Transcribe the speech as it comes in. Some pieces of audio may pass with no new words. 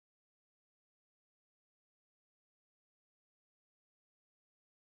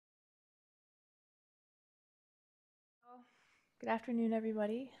Good afternoon,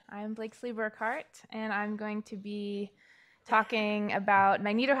 everybody. I'm Blakesley Burkhart, and I'm going to be talking about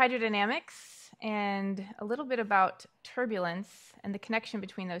magnetohydrodynamics and a little bit about turbulence and the connection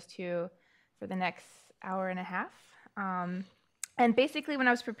between those two for the next hour and a half. And basically, when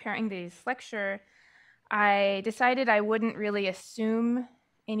I was preparing this lecture, I decided I wouldn't really assume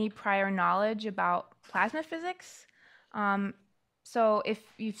any prior knowledge about plasma physics. So if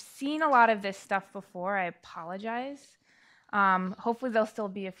you've seen a lot of this stuff before, I apologize. Hopefully there'll still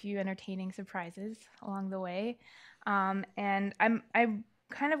be a few entertaining surprises along the way. And I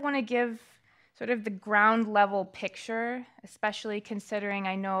kind of want to give sort of the ground level picture, especially considering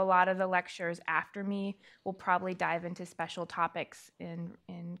I know a lot of the lectures after me will probably dive into special topics in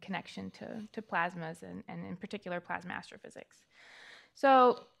connection to plasmas and in particular plasma astrophysics.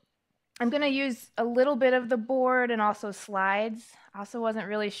 So I'm going to use a little bit of the board and also slides. I also wasn't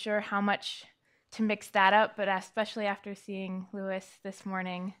really sure how much to mix that up, but especially after seeing Lewis this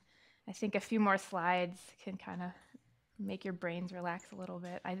morning, I think a few more slides can kind of make your brains relax a little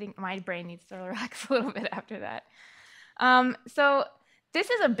bit. I think my brain needs to relax a little bit after that. So this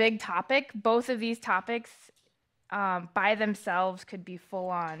is a big topic. Both of these topics by themselves could be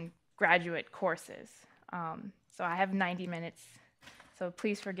full-on graduate courses. So I have 90 minutes, so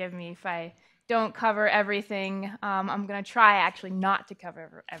please forgive me if I don't cover everything. I'm going to try actually not to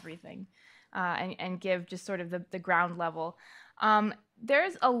cover everything. And give just sort of the ground level.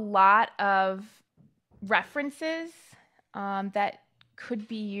 There's a lot of references that could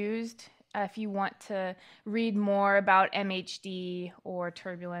be used if you want to read more about MHD or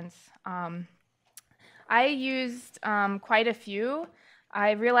turbulence. I used quite a few.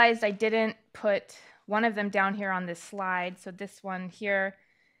 I realized I didn't put one of them down here on this slide. So this one here,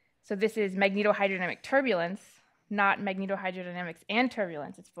 so this is magnetohydrodynamic turbulence, not magnetohydrodynamics and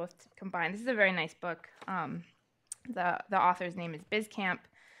turbulence. It's both combined. This is a very nice book. The author's name is Biscamp.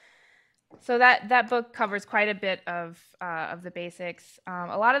 So that book covers quite a bit of the basics.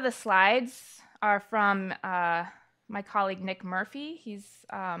 A lot of the slides are from my colleague Nick Murphy. He's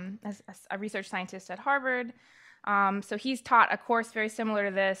a research scientist at Harvard. So he's taught a course very similar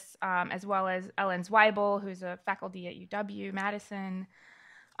to this, as well as Ellen Zweibel, who's a faculty at UW-Madison.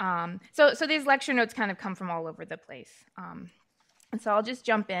 So these lecture notes kind of come from all over the place. And so I'll just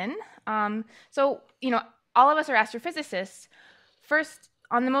jump in. So, all of us are astrophysicists. First,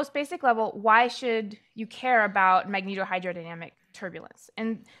 on the most basic level, why should you care about magnetohydrodynamic turbulence?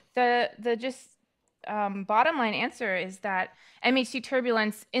 And the just bottom line answer is that MHD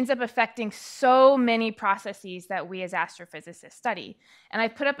turbulence ends up affecting so many processes that we as astrophysicists study. And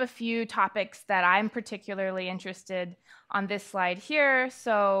I've put up a few topics that I'm particularly interested on this slide here.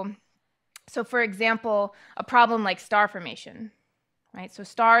 So for example, a problem like star formation, right? So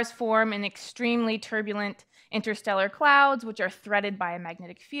stars form in extremely turbulent interstellar clouds, which are threaded by a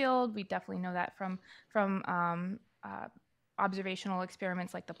magnetic field. We definitely know that from observational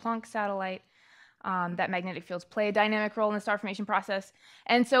experiments like the Planck satellite. That magnetic fields play a dynamic role in the star formation process.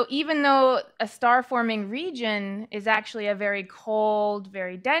 And so even though a star forming region is actually a very cold,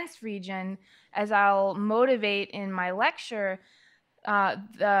 very dense region, as I'll motivate in my lecture,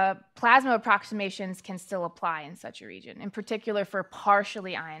 the plasma approximations can still apply in such a region, in particular for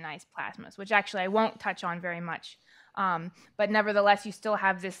partially ionized plasmas, which actually I won't touch on very much. But nevertheless, you still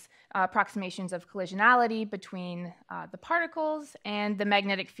have this approximations of collisionality between the particles, and the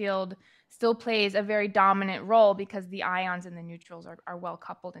magnetic field still plays a very dominant role because the ions and the neutrals are well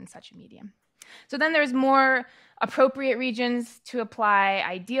coupled in such a medium. So then there's more appropriate regions to apply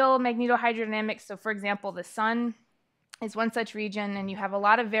ideal magnetohydrodynamics. So for example, the sun is one such region, and you have a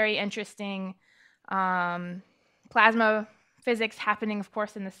lot of very interesting plasma physics happening, of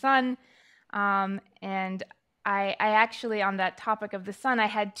course, in the sun. And I actually, on that topic of the sun, I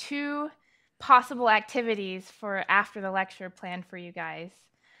had two possible activities for after the lecture planned for you guys.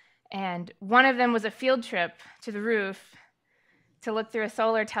 And one of them was a field trip to the roof to look through a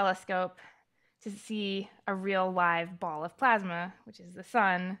solar telescope to see a real live ball of plasma, which is the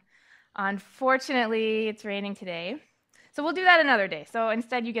sun. Unfortunately, it's raining today. So we'll do that another day. So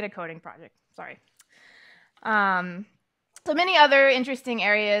instead, you get a coding project. Sorry. So many other interesting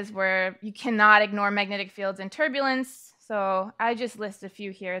areas where you cannot ignore magnetic fields and turbulence. So I just list a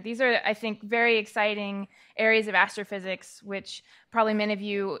few here. These are, I think, very exciting areas of astrophysics, which probably many of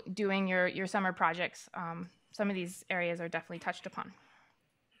you doing your summer projects, some of these areas are definitely touched upon.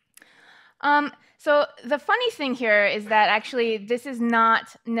 So the funny thing here is that actually this is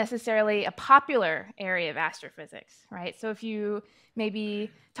not necessarily a popular area of astrophysics, right? So if you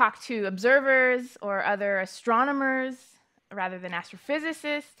maybe talk to observers or other astronomers rather than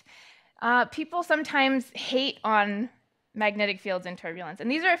astrophysicists, people sometimes hate on magnetic fields and turbulence. And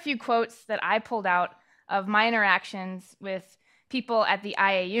these are a few quotes that I pulled out of my interactions with people at the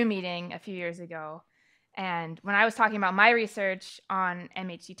IAU meeting a few years ago. And when I was talking about my research on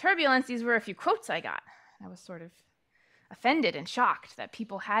MHD turbulence, these were a few quotes I got. I was sort of offended and shocked that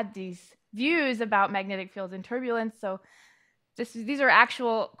people had these views about magnetic fields and turbulence. So these are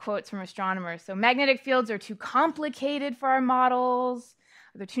actual quotes from astronomers. So magnetic fields are too complicated for our models.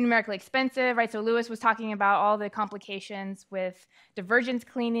 They're too numerically expensive, right? So Lewis was talking about all the complications with divergence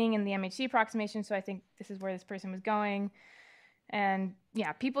cleaning and the MHD approximation. So I think this is where this person was going. And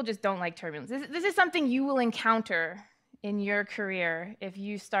yeah, people just don't like turbulence. This is something you will encounter in your career if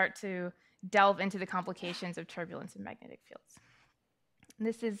you start to delve into the complications of turbulence in magnetic fields. And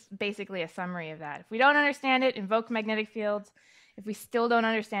this is basically a summary of that. If we don't understand it, invoke magnetic fields. If we still don't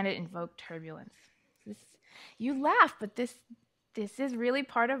understand it, invoke turbulence. You laugh, but this is really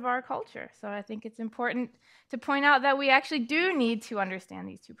part of our culture. So I think it's important to point out that we actually do need to understand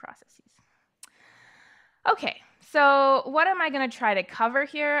these two processes. Okay, so what am I going to try to cover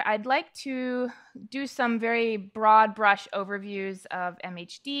here? I'd like to do some very broad brush overviews of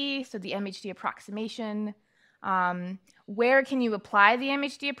MHD, so the MHD approximation. Where can you apply the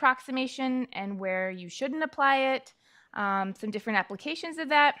MHD approximation and where you shouldn't apply it? Some different applications of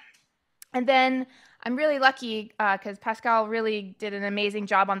that. And then I'm really lucky because Pascal really did an amazing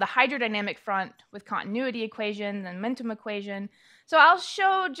job on the hydrodynamic front with continuity equation and momentum equation. So I'll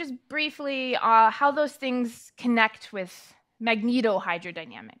show just briefly how those things connect with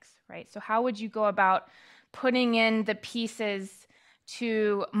magnetohydrodynamics, right? So how would you go about putting in the pieces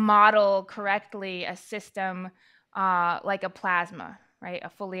to model correctly a system like a plasma, right? A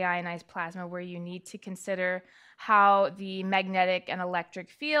fully ionized plasma where you need to consider how the magnetic and electric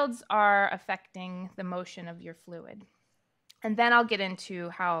fields are affecting the motion of your fluid. And then I'll get into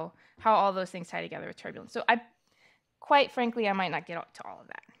how all those things tie together with turbulence. So quite frankly, I might not get to all of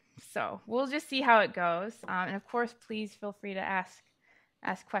that. So we'll just see how it goes. And of course, please feel free to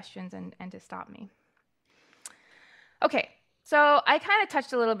ask questions and to stop me. Okay, so I kind of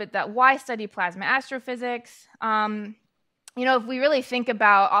touched a little bit that why study plasma astrophysics. You know, if we really think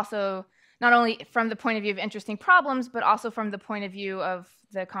about also not only from the point of view of interesting problems, but also from the point of view of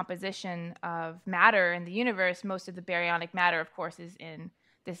the composition of matter in the universe, most of the baryonic matter, of course, is in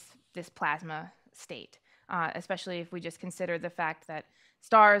this plasma state. Especially if we just consider the fact that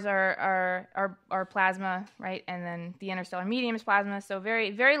stars are plasma, right? And then the interstellar medium is plasma. So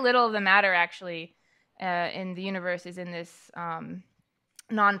very, very little of the matter actually in the universe is in this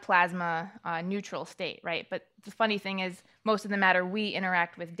non-plasma neutral state, right? But the funny thing is most of the matter we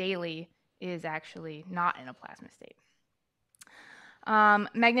interact with daily is actually not in a plasma state.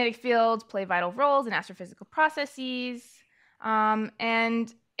 Magnetic fields play vital roles in astrophysical processes.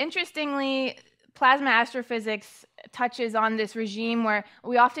 And interestingly, plasma astrophysics touches on this regime where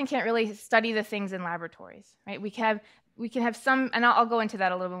we often can't really study the things in laboratories, right? We can have some, and I'll go into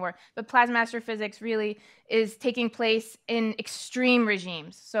that a little bit more, but plasma astrophysics really is taking place in extreme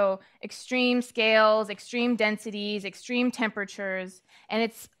regimes. So extreme scales, extreme densities, extreme temperatures, and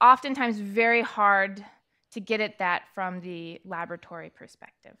it's oftentimes very hard to get at that from the laboratory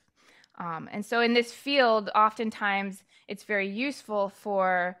perspective. And so in this field, oftentimes it's very useful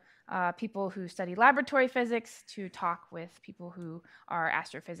for people who study laboratory physics to talk with people who are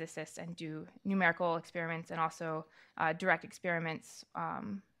astrophysicists and do numerical experiments and also direct experiments.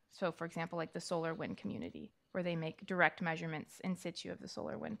 So for example, like the solar wind community, where they make direct measurements in situ of the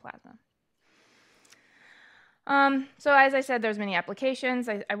solar wind plasma. So as I said, there's many applications.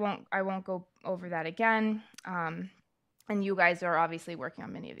 I won't go over that again. And you guys are obviously working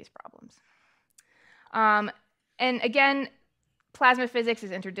on many of these problems. And again, plasma physics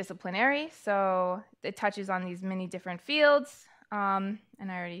is interdisciplinary, so it touches on these many different fields, and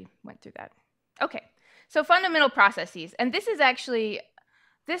I already went through that. Okay, so fundamental processes, and this is actually,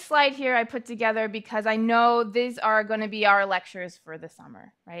 this slide here I put together because I know these are going to be our lectures for the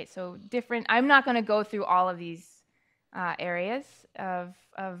summer, right? So I'm not going to go through all of these areas of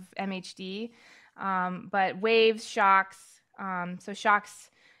MHD, but waves, shocks, so shocks,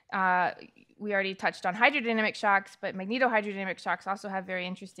 we already touched on hydrodynamic shocks, but magnetohydrodynamic shocks also have very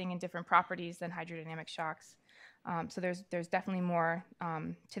interesting and different properties than hydrodynamic shocks. So there's definitely more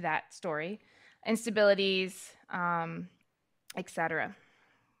to that story. Instabilities, etc.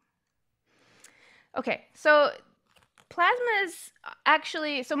 Okay, so plasmas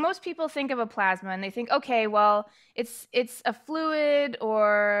actually, so most people think of a plasma and they think, okay, well, it's a fluid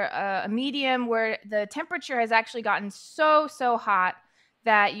or a medium where the temperature has actually gotten so hot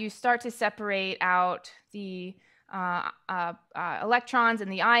that you start to separate out the electrons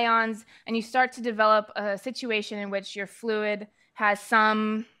and the ions, and you start to develop a situation in which your fluid has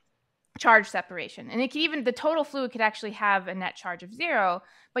some charge separation. And it could even, the total fluid could actually have a net charge of 0,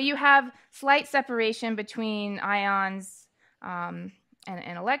 but you have slight separation between ions and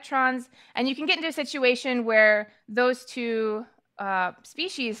electrons, and you can get into a situation where those two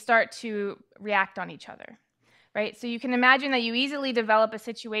species start to react on each other, right? So you can imagine that you easily develop a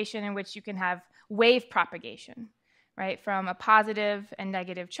situation in which you can have wave propagation, right, from a positive and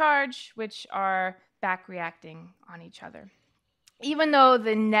negative charge, which are back reacting on each other, even though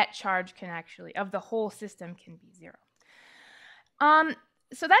the net charge can actually, of the whole system, can be 0.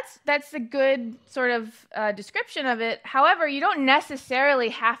 So that's a good sort of description of it. However, you don't necessarily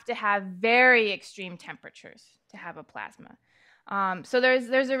have to have very extreme temperatures to have a plasma. So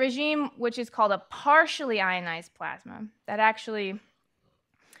there's a regime which is called a partially ionized plasma that actually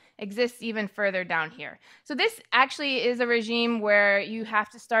exists even further down here. So this actually is a regime where you have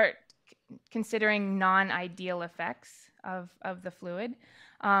to start considering non-ideal effects of the fluid.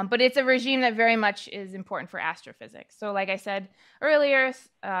 But it's a regime that very much is important for astrophysics. So like I said earlier,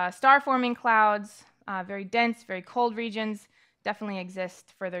 star-forming clouds, very dense, very cold regions definitely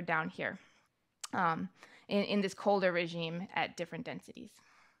exist further down here in this colder regime at different densities.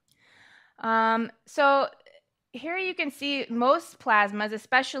 So here you can see most plasmas,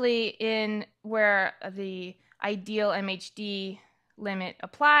 especially in where the ideal MHD limit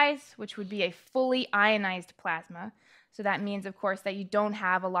applies, which would be a fully ionized plasma. So that means, of course, that you don't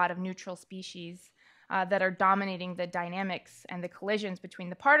have a lot of neutral species that are dominating the dynamics and the collisions between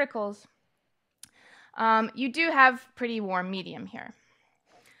the particles. You do have pretty warm medium here.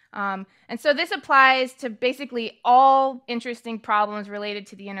 And so this applies to basically all interesting problems related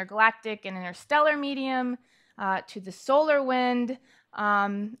to the intergalactic and interstellar medium, to the solar wind,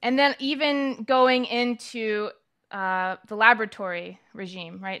 and then even going into the laboratory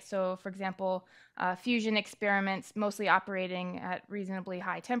regime, right? So, for example, fusion experiments mostly operating at reasonably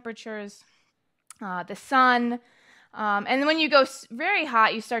high temperatures, the sun, and when you go very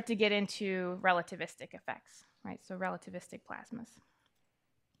hot, you start to get into relativistic effects, right? So relativistic plasmas.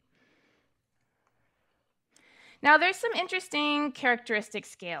 Now, there's some interesting characteristic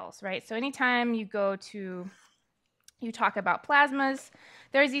scales, right? So anytime you talk about plasmas,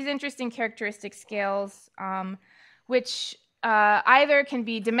 there's these interesting characteristic scales, which either can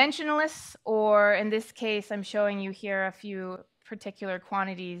be dimensionless, or in this case, I'm showing you here a few particular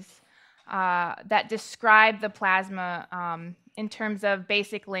quantities that describe the plasma in terms of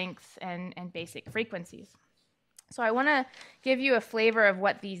basic lengths and basic frequencies. So I want to give you a flavor of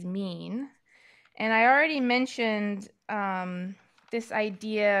what these mean. And I already mentioned this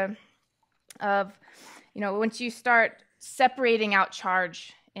idea of, once you start separating out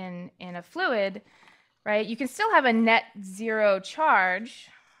charge in a fluid, right, you can still have a net 0 charge.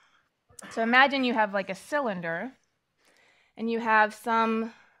 So imagine you have like a cylinder, and you have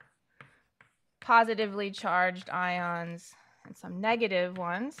some positively charged ions and some negative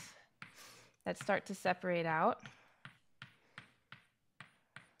ones that start to separate out.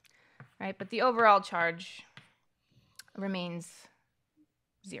 Right, but the overall charge remains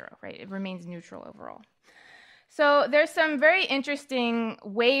 0, right? It remains neutral overall. So there's some very interesting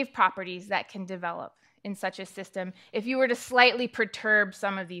wave properties that can develop in such a system if you were to slightly perturb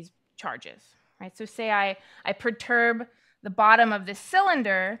some of these charges, right? So say I perturb the bottom of this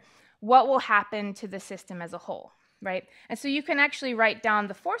cylinder, what will happen to the system as a whole, right? And so you can actually write down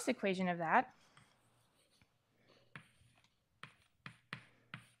the force equation of that.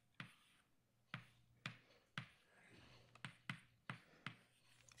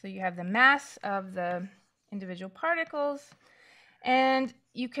 So you have the mass of the individual particles, and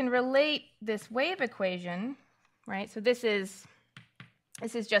you can relate this wave equation, right? So this is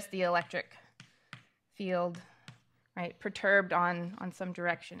just the electric field, right, perturbed on some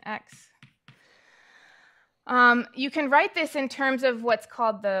direction x. You can write this in terms of what's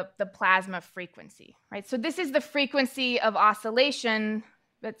called the plasma frequency, right? So this is the frequency of oscillation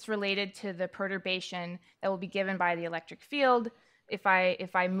that's related to the perturbation that will be given by the electric field if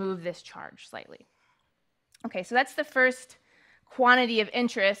I move this charge slightly. Okay, so that's the first quantity of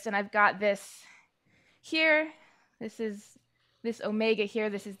interest, and I've got this here. This is this omega here.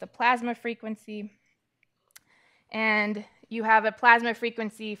 This is the plasma frequency. And you have a plasma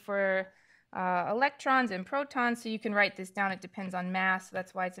frequency for electrons and protons, so you can write this down. It depends on mass, so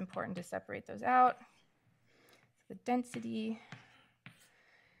that's why it's important to separate those out. The density,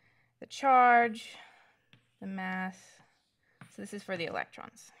 the charge, the mass. So this is for the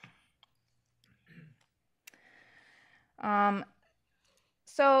electrons.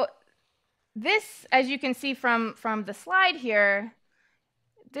 So this, as you can see from the slide here,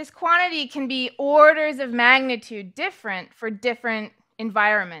 this quantity can be orders of magnitude different for different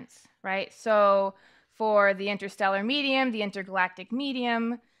environments, right? So for the interstellar medium, the intergalactic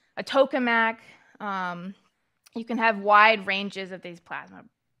medium, a tokamak, you can have wide ranges of these plasma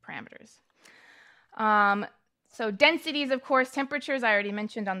parameters. So densities, of course, temperatures, I already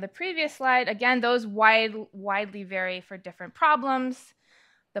mentioned on the previous slide. Again, those widely vary for different problems.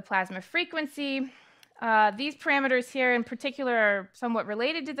 The plasma frequency. These parameters here in particular are somewhat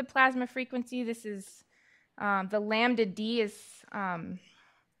related to the plasma frequency. This is the lambda d is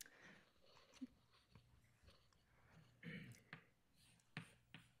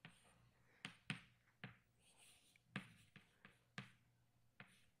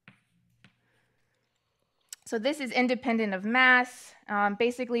so this is independent of mass.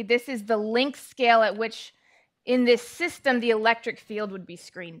 Basically, this is the length scale at which in this system the electric field would be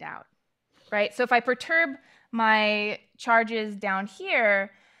screened out, right? So if I perturb my charges down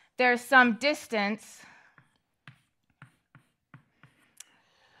here, there's some distance,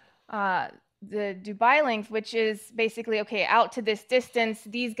 the Dubay length, which is basically, okay, out to this distance,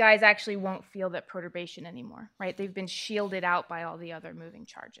 these guys actually won't feel that perturbation anymore, right? They've been shielded out by all the other moving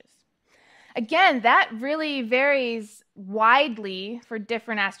charges. Again, that really varies widely for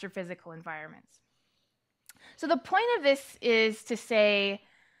different astrophysical environments. So the point of this is to say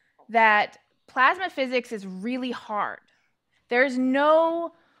that plasma physics is really hard. There's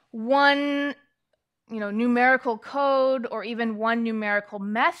no one numerical code or even one numerical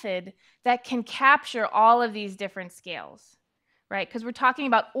method that can capture all of these different scales, right? Because we're talking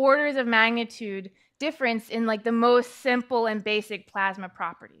about orders of magnitude difference in like the most simple and basic plasma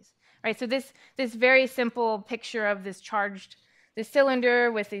properties, right? So this very simple picture of this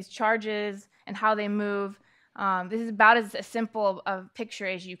cylinder with these charges and how they move, this is about as simple a picture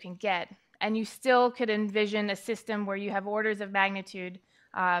as you can get. And you still could envision a system where you have orders of magnitude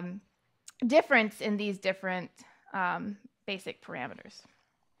difference in these different basic parameters.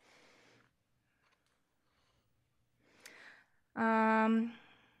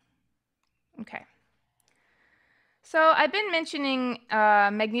 Okay. So I've been mentioning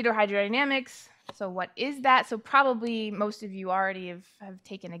magnetohydrodynamics. So what is that? So probably most of you already have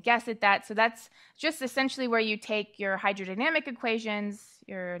taken a guess at that. So that's just essentially where you take your hydrodynamic equations,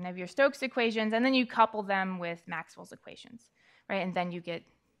 your Navier-Stokes equations, and then you couple them with Maxwell's equations, right? And then you get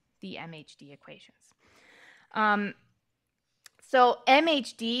the MHD equations. So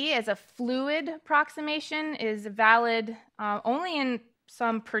MHD as a fluid approximation is valid only in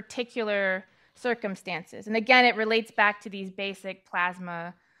some particular circumstances. And again, it relates back to these basic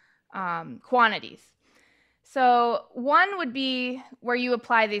plasma quantities. So one would be where you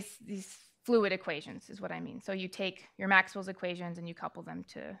apply these fluid equations, is what I mean. So you take your Maxwell's equations and you couple them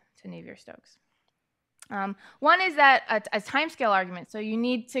to Navier-Stokes. One is that a timescale argument. So you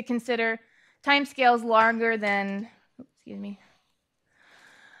need to consider timescales longer than,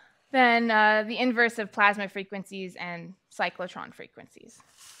 the inverse of plasma frequencies and cyclotron frequencies,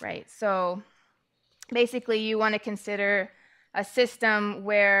 right? So basically, you want to consider a system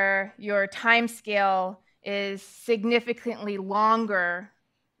where your timescale is significantly longer,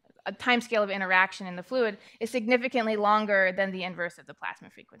 a timescale of interaction in the fluid is significantly longer than the inverse of the plasma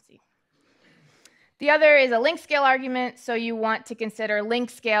frequency. The other is a length scale argument, so you want to consider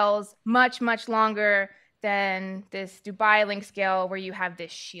length scales much, much longer than this Dubay length scale where you have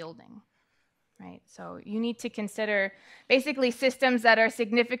this shielding, right? So you need to consider basically systems that are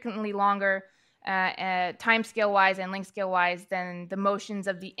significantly longer time scale-wise and length scale-wise than the motions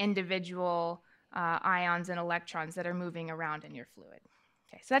of the individual ions and electrons that are moving around in your fluid.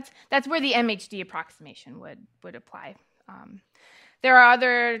 Okay, so that's where the MHD approximation would apply. There are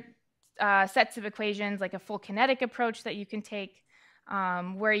other sets of equations, like a full kinetic approach that you can take,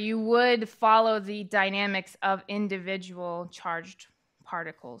 where you would follow the dynamics of individual charged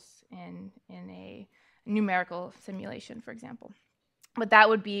particles in a numerical simulation, for example. But that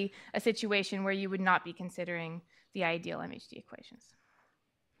would be a situation where you would not be considering the ideal MHD equations.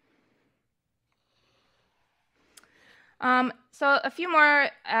 So a few more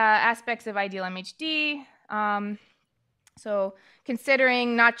aspects of ideal MHD. So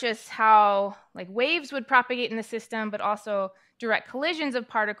considering not just how waves would propagate in the system, but also direct collisions of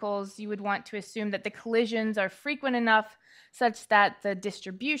particles, you would want to assume that the collisions are frequent enough such that the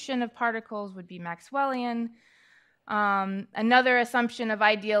distribution of particles would be Maxwellian. Another assumption of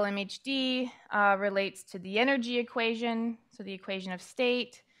ideal MHD relates to the energy equation, so the equation of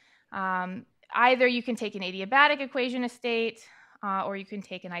state. Either you can take an adiabatic equation of state, or you can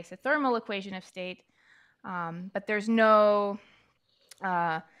take an isothermal equation of state, but there's no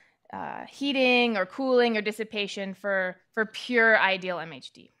heating or cooling or dissipation for pure ideal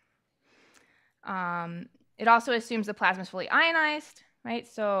MHD. It also assumes the plasma is fully ionized, right?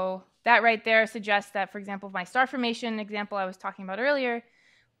 So that right there suggests that, for example, my star formation example I was talking about earlier,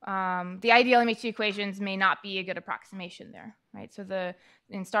 the ideal MHD equations may not be a good approximation there, right? So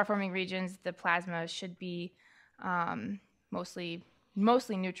in star-forming regions, the plasma should be mostly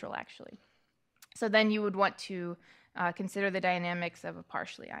neutral, actually. So then you would want to consider the dynamics of a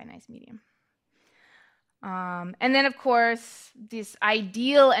partially ionized medium. And then, of course, this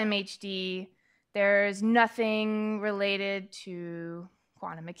ideal MHD, there's nothing related to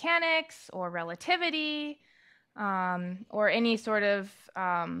quantum mechanics or relativity or any sort of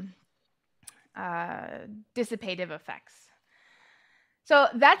dissipative effects. So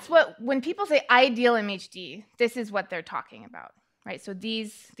that's when people say ideal MHD, this is what they're talking about, right? So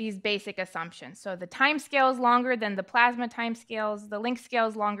these basic assumptions. So the time scale is longer than the plasma time scales, the length scale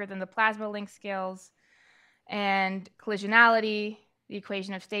is longer than the plasma length scales, and collisionality, the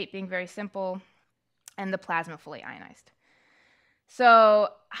equation of state being very simple, and the plasma fully ionized. So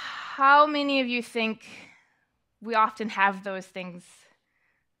how many of you think we often have those things,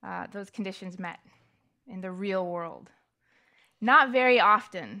 those conditions met in the real world? Not very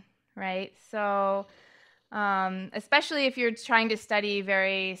often, right? So especially if you're trying to study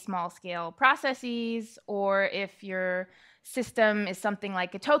very small scale processes, or if your system is something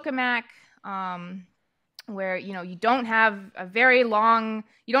like a tokamak, where you don't have very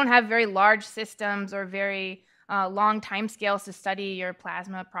large systems or very long time scales to study your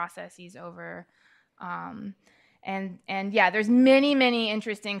plasma processes over. And yeah, there's many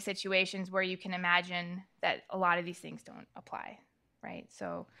interesting situations where you can imagine that a lot of these things don't apply, right?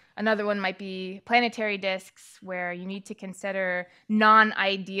 So another one might be planetary disks, where you need to consider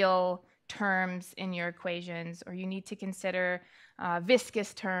non-ideal terms in your equations, or you need to consider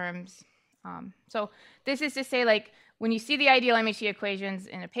viscous terms. So this is to say, like, when you see the ideal MHD equations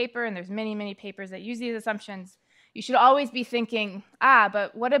in a paper, and there's many papers that use these assumptions, you should always be thinking,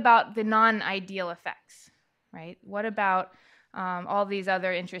 but what about the non-ideal effects? Right? What about all these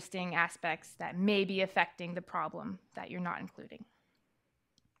other interesting aspects that may be affecting the problem that you're not including?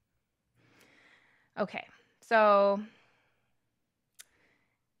 Okay, so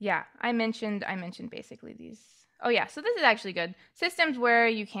yeah, I mentioned basically these. Oh yeah, so this is actually good. Systems where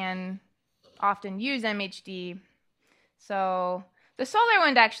you can often use MHD. So the solar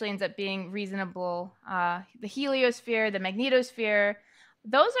wind actually ends up being reasonable. The heliosphere, the magnetosphere,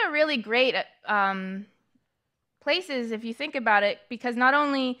 those are really great places, if you think about it, because not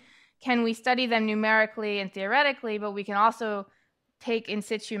only can we study them numerically and theoretically, but we can also take in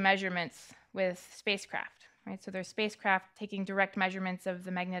situ measurements with spacecraft, right? So there's spacecraft taking direct measurements of the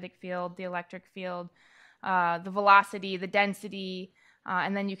magnetic field, the electric field, the velocity, the density,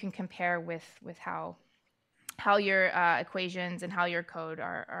 and then you can compare with how your equations and how your code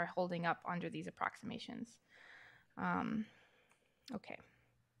are holding up under these approximations. Okay,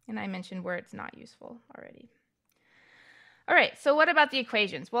 and I mentioned where it's not useful already. All right, so what about the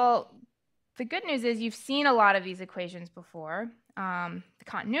equations? Well, the good news is you've seen a lot of these equations before. The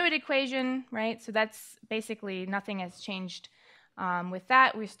continuity equation, right? So that's basically nothing has changed with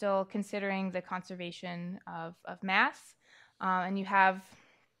that. We're still considering the conservation of mass. And you have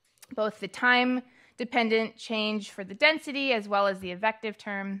both the time-dependent change for the density as well as the effective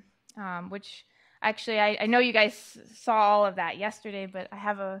term, which actually I know you guys saw all of that yesterday, but I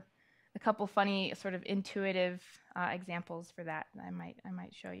have a couple funny sort of intuitive examples for that I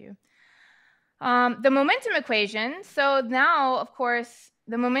might show you. The momentum equation. So now, of course,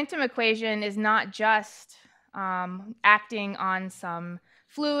 the momentum equation is not just acting on some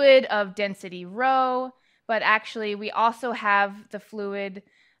fluid of density rho, but actually we also have the fluid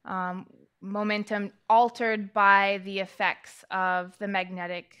momentum altered by the effects of the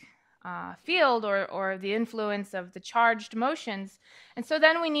magnetic field or the influence of the charged motions. And so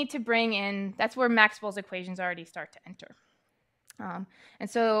then we need to bring in, that's where Maxwell's equations already start to enter. And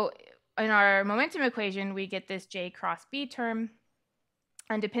so in our momentum equation, we get this J cross B term.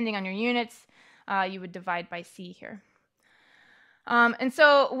 And depending on your units, you would divide by C here. And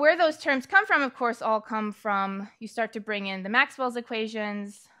so where those terms come from, of course, all come from, you start to bring in the Maxwell's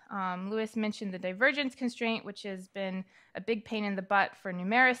equations. Lewis mentioned the divergence constraint, which has been a big pain in the butt for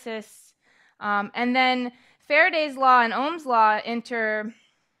numericists. And then Faraday's law and Ohm's law enter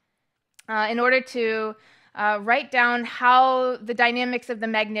in order to write down how the dynamics of the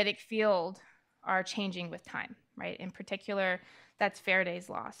magnetic field are changing with time, right? In particular, that's Faraday's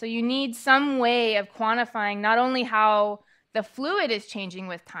law. So you need some way of quantifying not only how the fluid is changing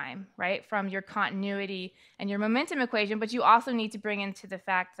with time, right, from your continuity and your momentum equation, but you also need to bring into the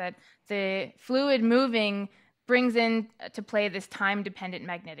fact that the fluid moving brings in to play this time-dependent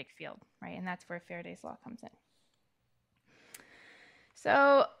magnetic field, right, and that's where Faraday's law comes in.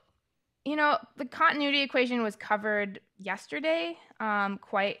 So, you know, the continuity equation was covered yesterday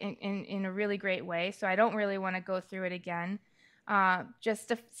quite in a really great way, so I don't really want to go through it again. Just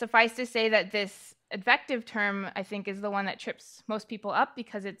to suffice to say that this advective term, I think, is the one that trips most people up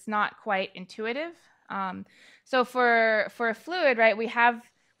because it's not quite intuitive. So for a fluid, right, we have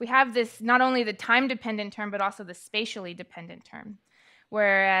this, not only the time-dependent term, but also the spatially dependent term.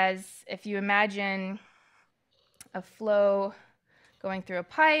 Whereas if you imagine a flow going through a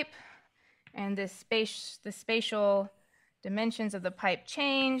pipe, and the spatial dimensions of the pipe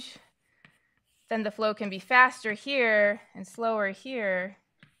change, then the flow can be faster here and slower here,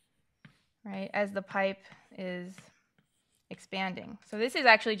 right, as the pipe is expanding. So this is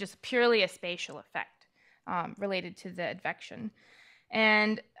actually just purely a spatial effect related to the advection.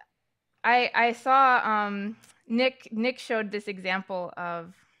 And I saw Nick showed this example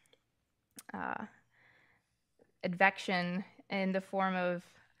of advection in the form of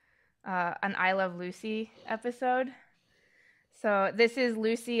an I Love Lucy episode. So this is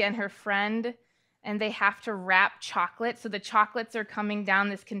Lucy and her friend, and they have to wrap chocolate. So the chocolates are coming down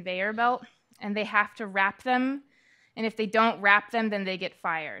this conveyor belt, and they have to wrap them. And if they don't wrap them, then they get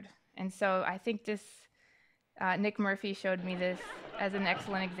fired. And so I think this, Nick Murphy showed me this as an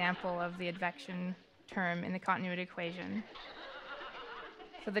excellent example of the advection term in the continuity equation.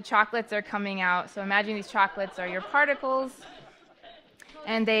 So the chocolates are coming out. So imagine these chocolates are your particles,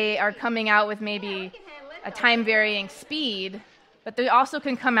 and they are coming out with maybe a time-varying speed, but they also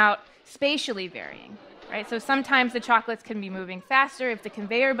can come out spatially varying, right? So sometimes the chocolates can be moving faster if the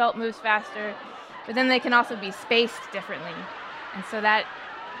conveyor belt moves faster, but then they can also be spaced differently. And so that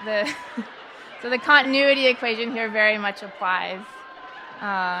so the continuity equation here very much applies.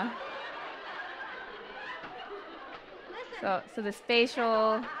 So the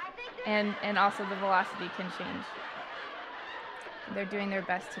spatial and also the velocity can change. They're doing their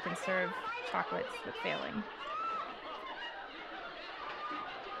best to conserve chocolates, but failing.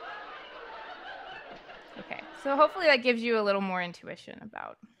 Okay, so hopefully that gives you a little more intuition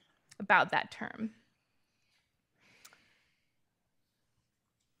about that term.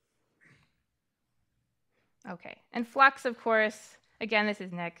 Okay, and flux, of course, again, this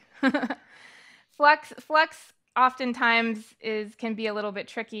is Nick. Flux oftentimes can be a little bit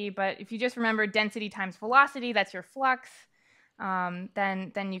tricky, but if you just remember density times velocity, that's your flux.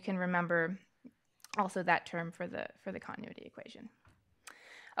 Then you can remember also that term for the continuity equation.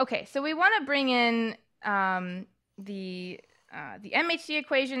 Okay, so we want to bring in the MHD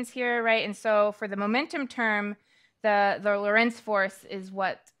equations here, right? And so for the momentum term, the Lorentz force is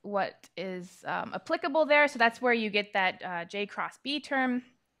what is applicable there. So that's where you get that J cross B term.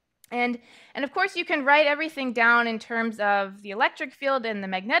 And of course, you can write everything down in terms of the electric field and the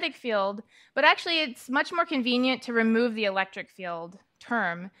magnetic field, but actually it's much more convenient to remove the electric field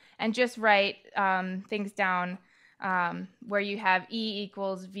term and just write things down where you have E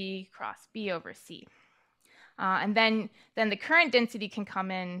equals V cross B over C. And then the current density can come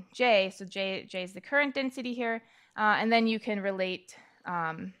in J, so J is the current density here, and then you can relate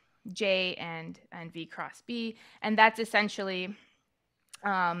J and V cross B, and that's essentially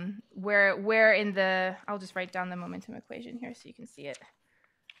where in the, I'll just write down the momentum equation here so you can see it.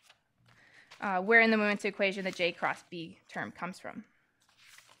 Where in the momentum equation the J cross B term comes from.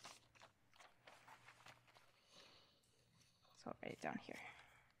 So I'll write it down here.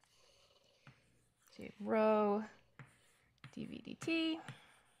 So you have rho dV dt.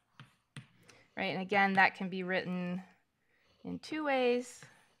 Right, and again, that can be written in two ways,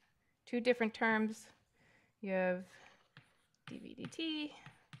 two different terms. You have dV dt,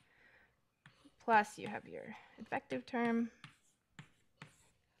 plus you have your advective term,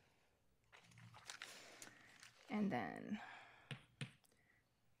 and then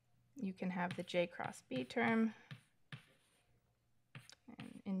you can have the J cross B term,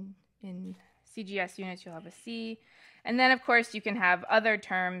 and in CGS units you'll have a C, and then of course you can have other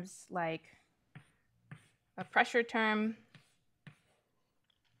terms like a pressure term.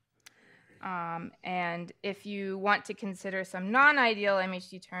 And if you want to consider some non-ideal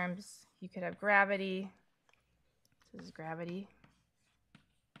MHD terms, you could have gravity. This is gravity.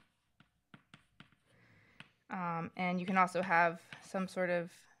 And you can also have some sort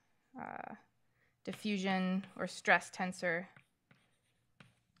of diffusion or stress tensor.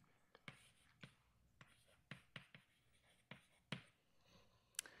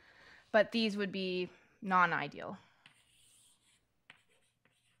 But these would be non-ideal.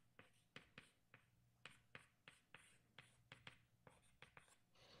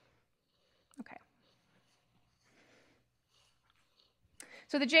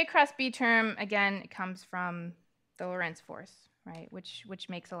 So the J cross B term, again, comes from the Lorentz force, right? Which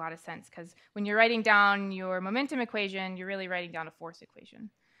makes a lot of sense, because when you're writing down your momentum equation, you're really writing down a force equation.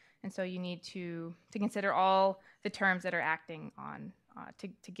 And so you need to consider all the terms that are acting on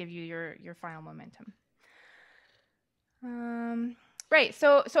to give you your final momentum. Right,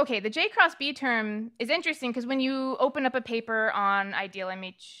 so okay, the J cross B term is interesting because when you open up a paper on ideal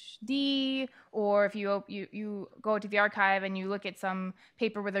MHD, or if you go to the archive and you look at some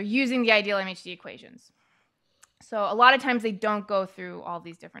paper where they're using the ideal MHD equations. So a lot of times they don't go through all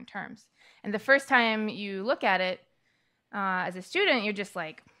these different terms. And the first time you look at it as a student, you're just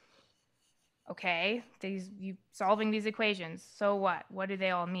like, okay, you solving these equations, so what? What do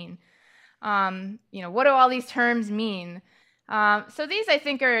they all mean? What do all these terms mean? So these, I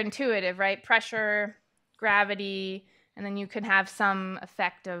think, are intuitive, right? Pressure, gravity, and then you can have some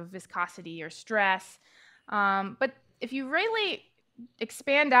effect of viscosity or stress. But if you really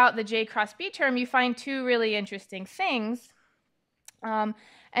expand out the J cross B term, you find two really interesting things. And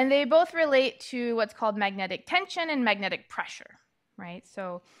they both relate to what's called magnetic tension and magnetic pressure, right?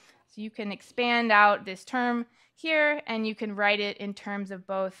 So you can expand out this term here, and you can write it in terms of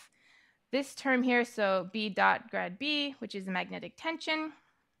both this term here, so B dot grad B, which is the magnetic tension,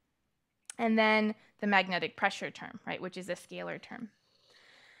 and then the magnetic pressure term, right, which is a scalar term.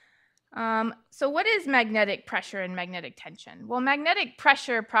 So what is magnetic pressure and magnetic tension? Well, magnetic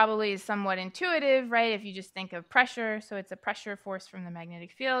pressure probably is somewhat intuitive, right, if you just think of pressure. So it's a pressure force from the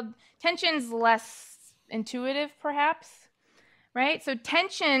magnetic field. Tension's less intuitive, perhaps, right? So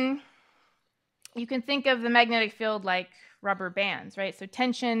tension, you can think of the magnetic field like rubber bands, right? So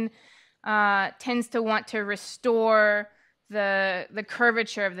tension tends to want to restore the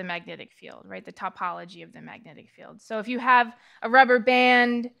curvature of the magnetic field, right? The topology of the magnetic field. So if you have a rubber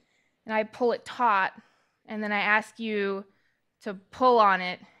band and I pull it taut, and then I ask you to pull on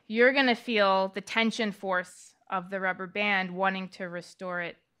it, you're going to feel the tension force of the rubber band wanting to restore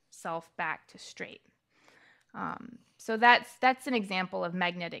itself back to straight. So that's an example of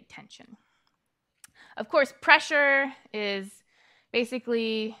magnetic tension. Of course, pressure is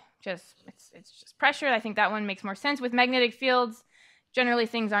basically it's just pressure. I think that one makes more sense. With magnetic fields, generally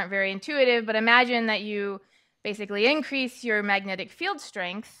things aren't very intuitive, but imagine that you basically increase your magnetic field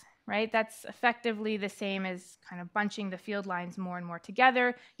strength, right? That's effectively the same as kind of bunching the field lines more and more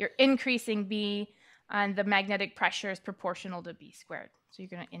together. You're increasing B, and the magnetic pressure is proportional to B squared. So you're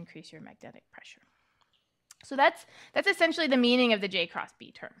going to increase your magnetic pressure. So that's essentially the meaning of the J cross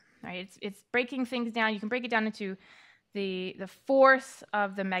B term, right? It's breaking things down. You can break it down into the force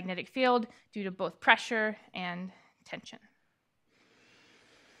of the magnetic field due to both pressure and tension.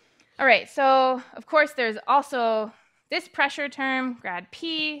 All right, so of course there's also this pressure term, grad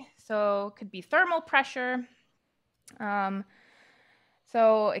P, so it could be thermal pressure.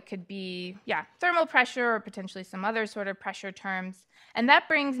 So it could be, thermal pressure or potentially some other sort of pressure terms. And that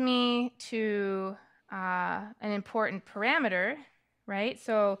brings me to an important parameter, right?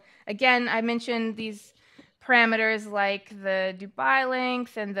 So again, I mentioned these parameters like the Dubay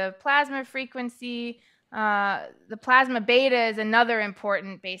length and the plasma frequency. The plasma beta is another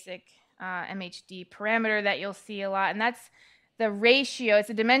important basic MHD parameter that you'll see a lot, and that's the ratio. It's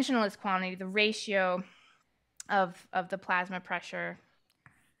a dimensionless quantity, the ratio of the plasma pressure.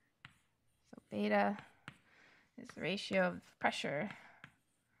 So beta is the ratio of pressure,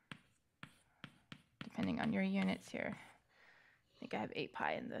 depending on your units here. I think I have 8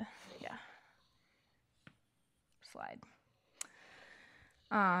 pi in the, slide.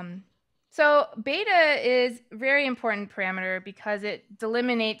 So beta is a very important parameter because it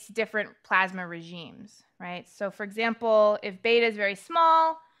delimitates different plasma regimes, right? So for example, if beta is very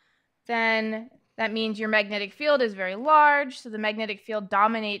small, then that means your magnetic field is very large. So the magnetic field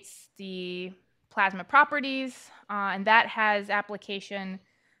dominates the plasma properties, and that has application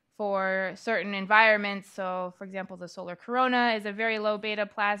for certain environments. So for example, the solar corona is a very low beta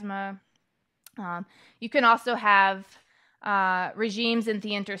plasma. You can also have regimes in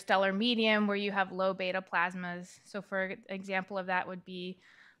the interstellar medium where you have low beta plasmas. So for example of that would be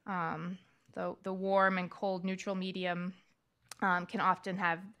the warm and cold neutral medium can often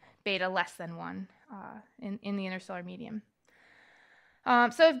have beta less than 1 in the interstellar medium.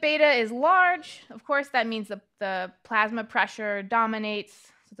 So if beta is large, of course, that means the plasma pressure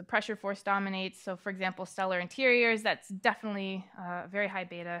dominates, so the pressure force dominates. So for example, stellar interiors, that's definitely a very high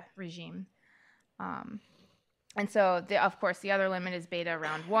beta regime. And so, of course, the other limit is beta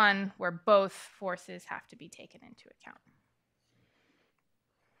around 1, where both forces have to be taken into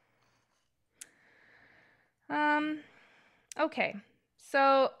account. Okay,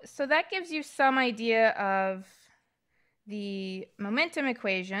 so that gives you some idea of the momentum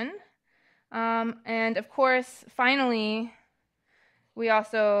equation. And of course, finally, we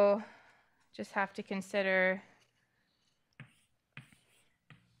also just have to consider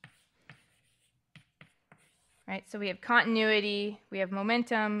right? So we have continuity, we have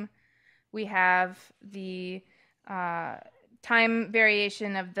momentum, we have the time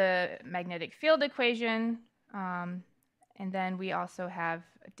variation of the magnetic field equation, and then we also have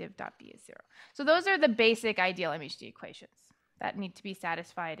div dot b is 0. So those are the basic ideal MHD equations that need to be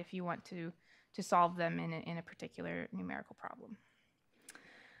satisfied if you want to solve them in a particular numerical problem.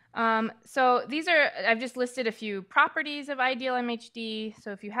 So these are, I've just listed a few properties of ideal MHD.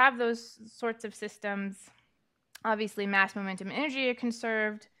 So if you have those sorts of systems, obviously mass, momentum, and energy are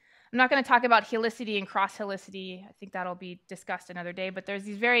conserved. I'm not going to talk about helicity and cross helicity. I think that'll be discussed another day, but there's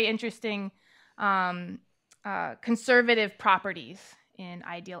these very interesting conservative properties in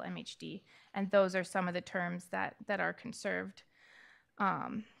ideal MHD, and those are some of the terms that are conserved.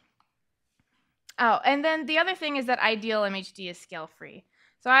 And then the other thing is that ideal MHD is scale-free.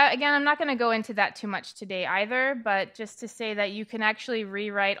 So again, I'm not going to go into that too much today either, but just to say that you can actually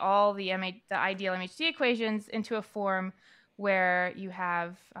rewrite all the ideal MHD equations into a form where you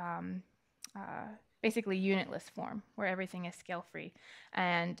have basically unitless form, where everything is scale-free.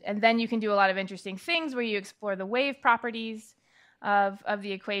 And then you can do a lot of interesting things where you explore the wave properties of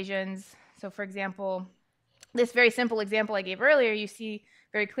the equations. So for example, this very simple example I gave earlier, you see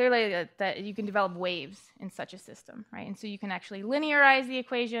very clearly that you can develop waves in such a system, right? And so you can actually linearize the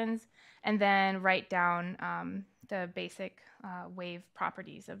equations and then write down the basic wave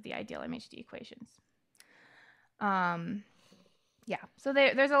properties of the ideal MHD equations. Yeah, so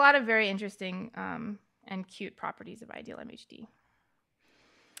there's a lot of very interesting and cute properties of ideal MHD.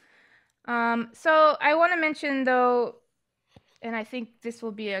 So I want to mention, though, and I think this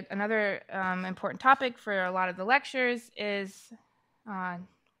will be another important topic for a lot of the lectures, is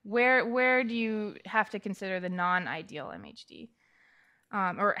where do you have to consider the non-ideal MHD?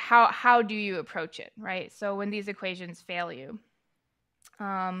 Or how do you approach it, right? So when these equations fail you.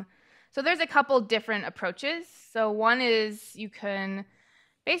 So there's a couple different approaches. So one is you can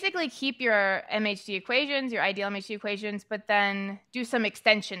basically keep your MHD equations, your ideal MHD equations, but then do some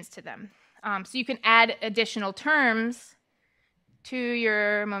extensions to them. So you can add additional terms to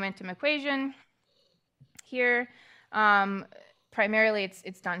your momentum equation here. Primarily,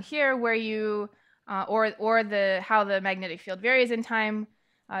 it's done here, where you or how the magnetic field varies in time.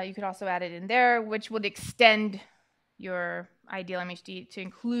 You could also add it in there, which would extend your ideal MHD to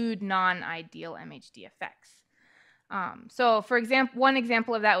include non-ideal MHD effects. So, for example, one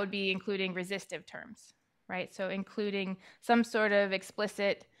example of that would be including resistive terms, right? So, including some sort of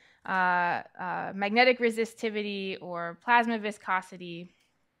explicit magnetic resistivity or plasma viscosity,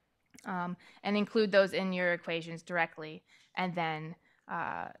 and include those in your equations directly, and then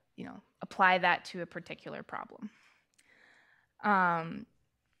apply that to a particular problem.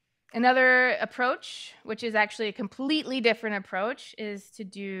 Another approach, which is actually a completely different approach, is to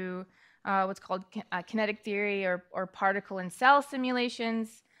do what's called kinetic theory or particle and cell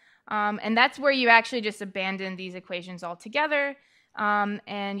simulations. And that's where you actually just abandon these equations altogether,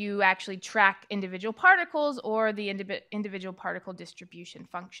 and you actually track individual particles or the individual particle distribution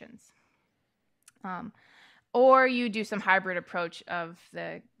functions. Or you do some hybrid approach of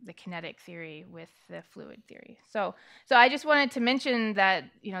the kinetic theory with the fluid theory. So I just wanted to mention that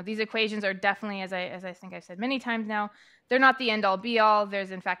these equations are definitely, as I think I've said many times now, they're not the end all be all.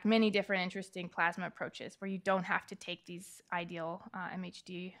 There's in fact many different interesting plasma approaches where you don't have to take these ideal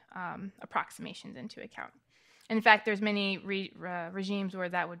MHD approximations into account. And in fact, there's many regimes where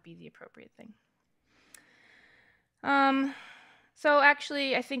that would be the appropriate thing. So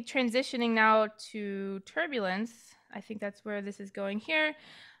actually, I think transitioning now to turbulence, I think that's where this is going here.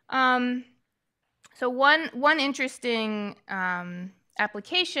 So one interesting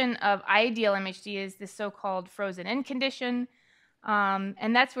application of ideal MHD is this so-called frozen end condition.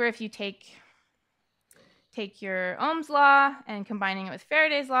 And that's where if you take your Ohm's law and combining it with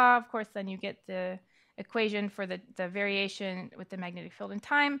Faraday's law, of course, then you get the equation for the variation with the magnetic field in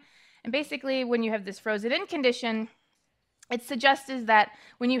time. And basically, when you have this frozen end condition, it suggests that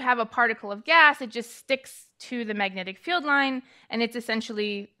when you have a particle of gas, it just sticks to the magnetic field line, and it's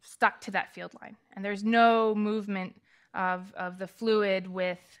essentially stuck to that field line. And there's no movement of the fluid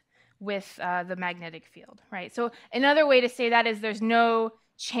with the magnetic field, right? So another way to say that is there's no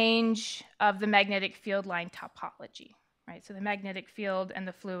change of the magnetic field line topology, right? So the magnetic field and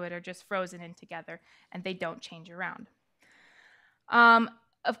the fluid are just frozen in together, and they don't change around.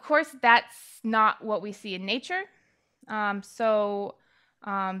 Of course, that's not what we see in nature. So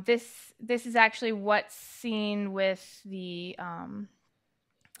This is actually what's seen with the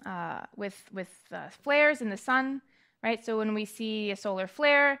flares in the sun, right? So when we see a solar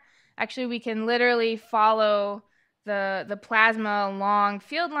flare, actually we can literally follow the plasma along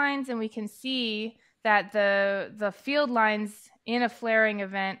field lines, and we can see that the field lines in a flaring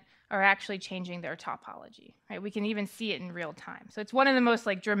event are actually changing their topology, right? We can even see it in real time. So it's one of the most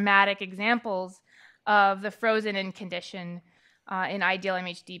like dramatic examples of the frozen-in condition in ideal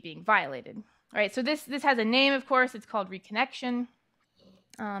MHD being violated. All right, so this has a name, of course. It's called reconnection.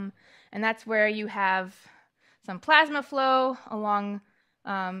 And that's where you have some plasma flow along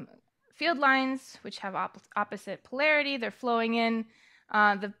field lines, which have opposite polarity. They're flowing in.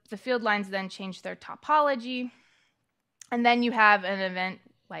 The field lines then change their topology. And then you have an event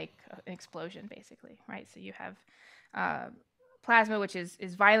like an explosion, basically, right? So you have plasma, which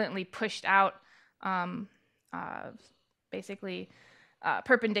is violently pushed out, basically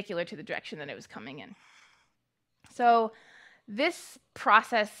perpendicular to the direction that it was coming in. So this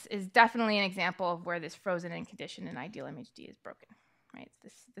process is definitely an example of where this frozen-in condition in ideal MHD is broken, right?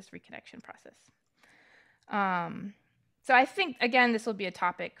 It's this reconnection process. So I think, again, this will be a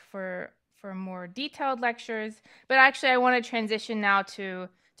topic for more detailed lectures, but actually I want to transition now to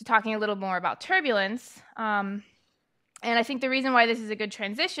talking a little more about turbulence. And I think the reason why this is a good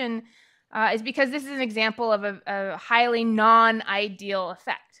transition is because this is an example of a highly non-ideal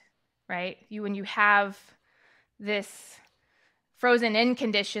effect, right? When you have this frozen-in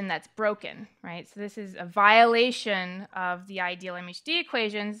condition that's broken, right? So this is a violation of the ideal MHD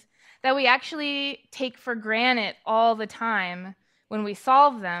equations that we actually take for granted all the time when we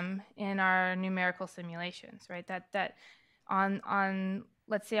solve them in our numerical simulations, right? That on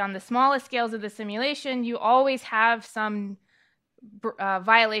let's say on the smallest scales of the simulation, you always have some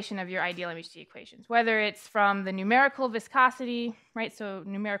violation of your ideal MHD equations, whether it's from the numerical viscosity, right? So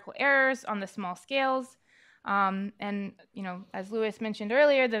numerical errors on the small scales. And, you know, as Lewis mentioned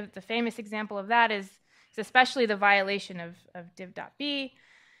earlier, the famous example of that is especially the violation of div.b.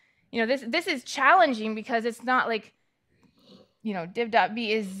 You know, this is challenging because it's not like, you know,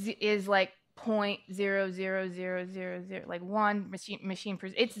 div.b is like 0.00000, like one machine per,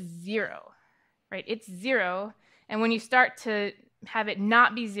 it's zero, right? It's zero. And when you start to have it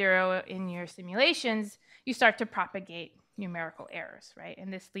not be zero in your simulations, you start to propagate numerical errors, right?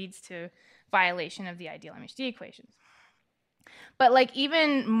 And this leads to violation of the ideal MHD equations. But like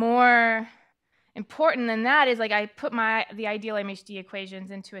even more important than that is like I put the ideal MHD equations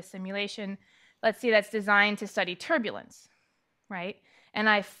into a simulation, let's say that's designed to study turbulence, right? And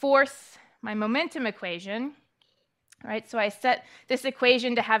I force my momentum equation, right? So I set this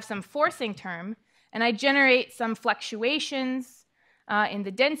equation to have some forcing term, and I generate some fluctuations in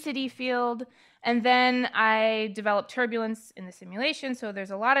the density field, and then I develop turbulence in the simulation. So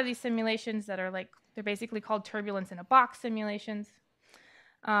there's a lot of these simulations that are like, they're basically called turbulence in a box simulations.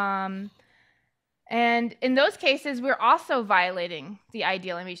 And in those cases, we're also violating the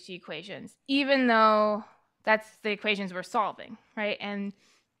ideal MHD equations, even though that's the equations we're solving, right? And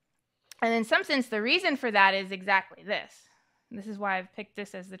in some sense, the reason for that is exactly this. And this is why I've picked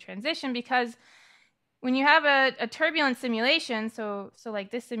this as the transition, because when you have a turbulent simulation, so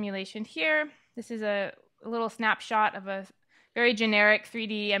like this simulation here, this is a little snapshot of a very generic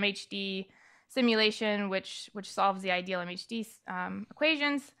 3D MHD simulation which solves the ideal MHD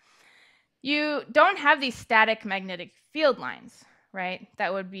equations. You don't have these static magnetic field lines, right?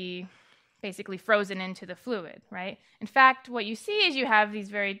 That would be basically frozen into the fluid, right? In fact, what you see is you have these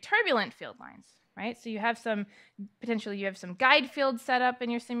very turbulent field lines, right? So you have potentially you have some guide field set up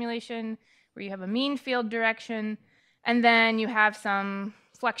in your simulation where you have a mean field direction, and then you have some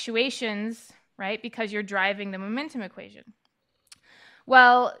fluctuations, right? Because you're driving the momentum equation.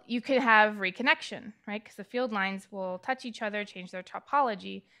 Well, you could have reconnection, right? Because the field lines will touch each other, change their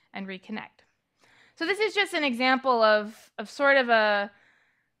topology, and reconnect. So this is just an example of sort of a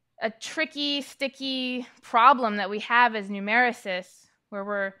tricky, sticky problem that we have as numericists, where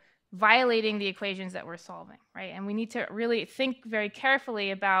we're violating the equations that we're solving, right? And we need to really think very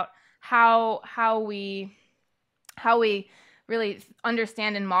carefully about how we really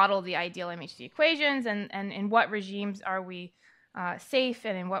understand and model the ideal MHD equations, and in what regimes are we safe,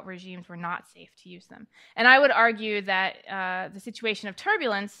 and in what regimes we're not safe to use them. And I would argue that the situation of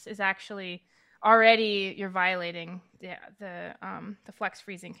turbulence is actually already you're violating the flex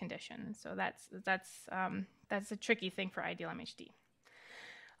freezing condition. So that's a tricky thing for ideal MHD.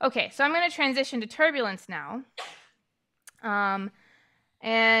 Okay, so I'm going to transition to turbulence now.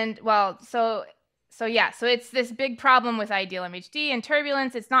 And well, so it's this big problem with ideal MHD and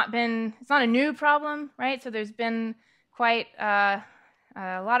turbulence. It's not a new problem, right? So there's been quite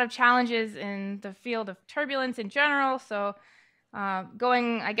a lot of challenges in the field of turbulence in general. So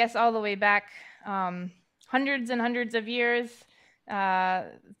going, I guess, all the way back hundreds and hundreds of years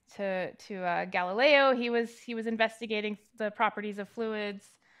to Galileo. He was investigating the properties of fluids.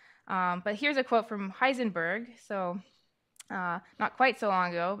 But here's a quote from Heisenberg. So not quite so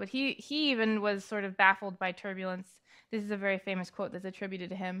long ago, but he even was sort of baffled by turbulence. This is a very famous quote that's attributed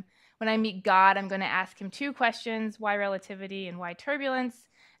to him. When I meet God, I'm going to ask him two questions: why relativity and why turbulence?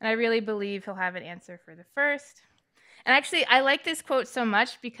 And I really believe he'll have an answer for the first. And actually, I like this quote so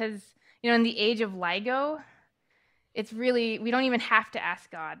much because, in the age of LIGO, it's really, we don't even have to ask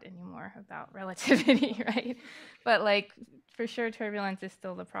God anymore about relativity, right? But for sure, turbulence is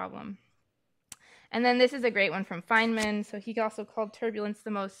still the problem. And then this is a great one from Feynman. So he also called turbulence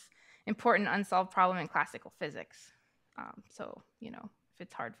the most important unsolved problem in classical physics. So, if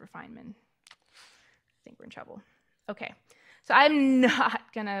it's hard for Feynman, I think we're in trouble. Okay, so I'm not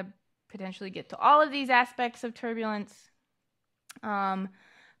going to potentially get to all of these aspects of turbulence, but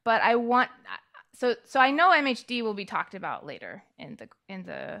I want, so I know MHD will be talked about later in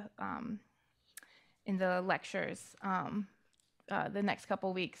the lectures the next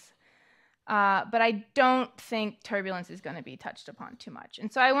couple weeks. But I don't think turbulence is going to be touched upon too much.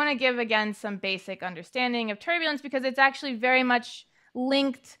 And so I want to give, again, some basic understanding of turbulence because it's actually very much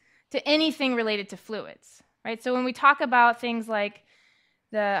linked to anything related to fluids, right? So when we talk about things like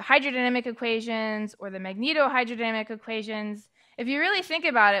the hydrodynamic equations or the magnetohydrodynamic equations, if you really think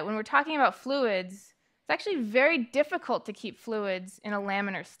about it, when we're talking about fluids, it's actually very difficult to keep fluids in a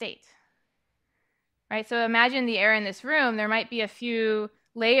laminar state, right? So imagine the air in this room. There might be a few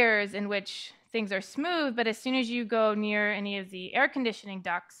layers in which things are smooth, but as soon as you go near any of the air conditioning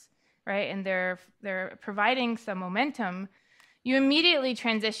ducts, right, and they're providing some momentum, you immediately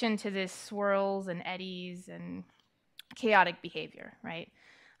transition to this swirls and eddies and chaotic behavior, right,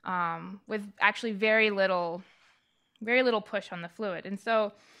 with actually very little push on the fluid. And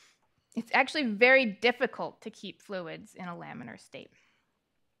so it's actually very difficult to keep fluids in a laminar state.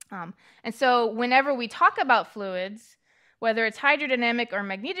 And so whenever we talk about fluids, whether it's hydrodynamic or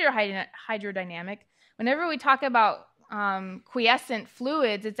magnetohydrodynamic, whenever we talk about quiescent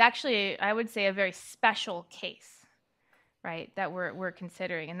fluids, it's actually, I would say, a very special case, right, that we're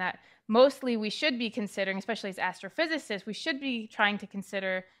considering, and that mostly we should be considering, especially as astrophysicists, we should be trying to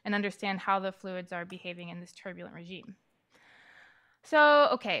consider and understand how the fluids are behaving in this turbulent regime. So,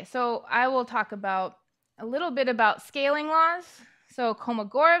 okay, so I will talk about a little bit about scaling laws. So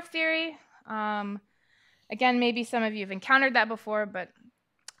Kolmogorov theory. Again, maybe some of you have encountered that before, but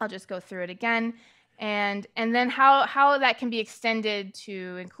I'll just go through it again. And then how that can be extended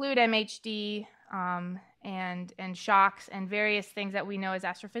to include MHD and shocks and various things that we know as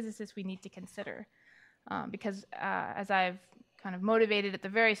astrophysicists we need to consider. Because as I've kind of motivated at the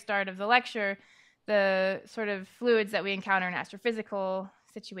very start of the lecture, the sort of fluids that we encounter in astrophysical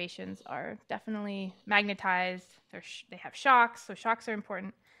situations are definitely magnetized. They have shocks, so shocks are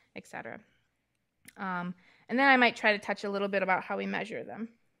important, etc. And then I might try to touch a little bit about how we measure them,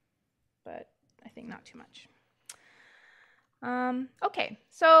 but I think not too much. Okay,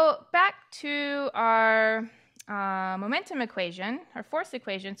 so back to our momentum equation, our force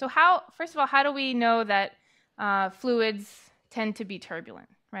equation. So first of all, how do we know that fluids tend to be turbulent,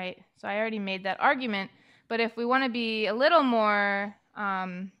 right? So I already made that argument, but if we want to be a little more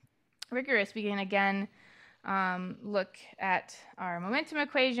rigorous, we can again look at our momentum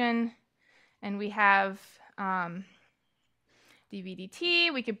equation, and we have dv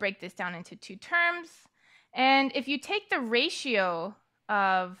dt. We could break this down into two terms. And if you take the ratio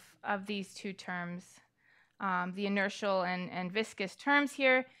of these two terms, the inertial and viscous terms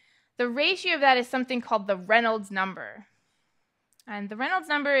here, the ratio of that is something called the Reynolds number. And the Reynolds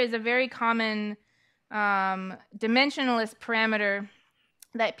number is a very common dimensionless parameter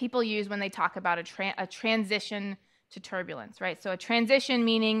that people use when they talk about a transition to turbulence, right? So a transition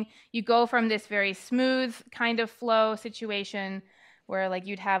meaning you go from this very smooth kind of flow situation where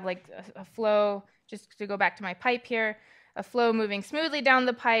you'd have a flow, just to go back to my pipe here, a flow moving smoothly down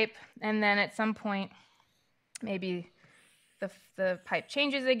the pipe, and then at some point maybe the pipe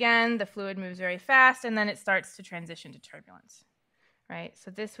changes again, the fluid moves very fast, and then it starts to transition to turbulence, right? So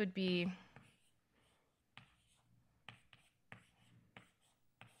this would be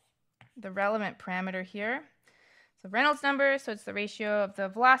the relevant parameter here. So Reynolds number, so it's the ratio of the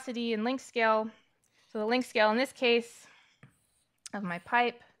velocity and length scale. So the length scale in this case of my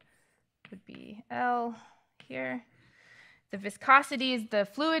pipe would be L here. The viscosity is the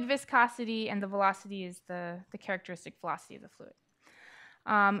fluid viscosity, and the velocity is the characteristic velocity of the fluid.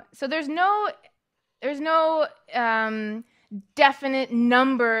 So there's no definite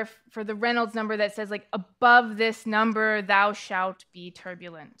number for the Reynolds number that says, like, above this number thou shalt be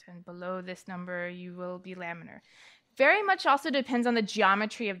turbulent, and below this number you will be laminar. Very much also depends on the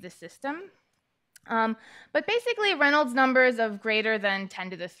geometry of the system. But basically, Reynolds numbers of greater than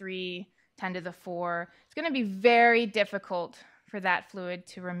 10 to the 3, 10 to the 4, it's going to be very difficult for that fluid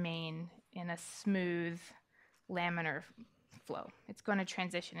to remain in a smooth laminar flow. It's going to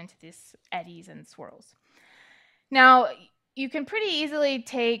transition into these eddies and swirls. Now, you can pretty easily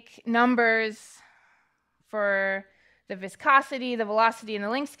take numbers for the viscosity, the velocity, and the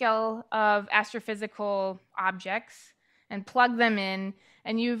length scale of astrophysical objects and plug them in,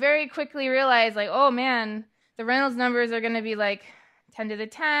 and you very quickly realize, like, oh man, the Reynolds numbers are going to be like 10 to the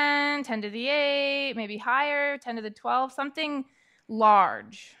 10, 10 to the 8, maybe higher, 10 to the 12, something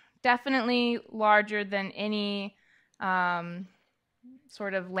large, definitely larger than any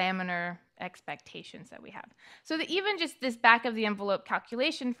sort of laminar expectations that we have. So that even just this back of the envelope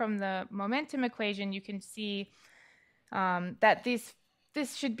calculation from the momentum equation, you can see that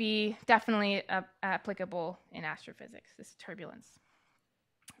this should be definitely applicable in astrophysics, this turbulence.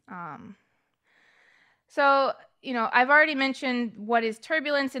 So, I've already mentioned what is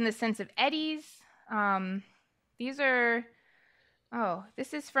turbulence in the sense of eddies. These are,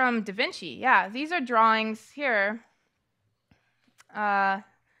 this is from Da Vinci. Yeah, these are drawings here.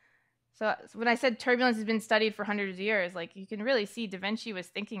 So when I said turbulence has been studied for hundreds of years, like, you can really see Da Vinci was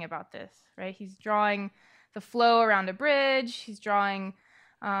thinking about this, right? He's drawing the flow around a bridge. He's drawing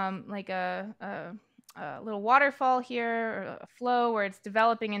like a little waterfall here, or a flow where it's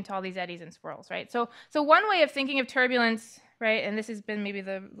developing into all these eddies and swirls, right? So one way of thinking of turbulence, right, and this has been maybe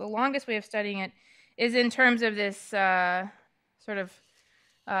the longest way of studying it, is in terms of this sort of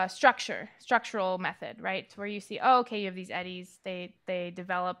structural method, right? Where you see, oh, okay, you have these eddies, they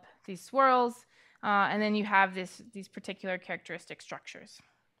develop these swirls, and then you have these particular characteristic structures.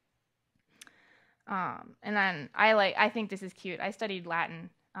 And then I think this is cute. I studied Latin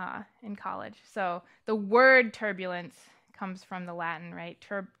in college, so the word turbulence comes from the Latin, right?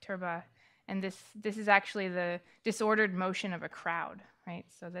 Turba, and this is actually the disordered motion of a crowd, right?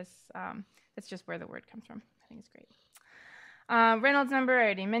 So that's just where the word comes from. I think it's great. Reynolds number, I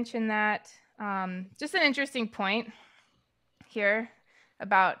already mentioned that. Just an interesting point here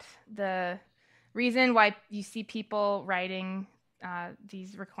about the reason why you see people riding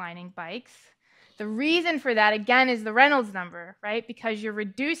these reclining bikes. The reason for that, again, is the Reynolds number, right? Because you're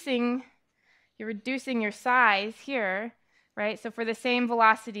reducing your size here, right? So for the same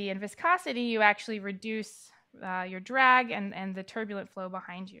velocity and viscosity, you actually reduce your drag and the turbulent flow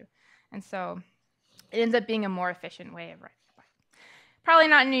behind you. And so it ends up being a more efficient way of riding a bike. Probably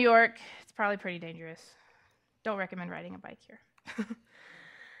not in New York. It's probably pretty dangerous. Don't recommend riding a bike here.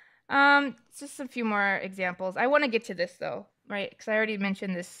 Just a few more examples. I want to get to this, though, right? Because I already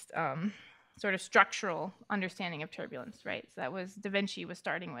mentioned this sort of structural understanding of turbulence, right? So that was Da Vinci was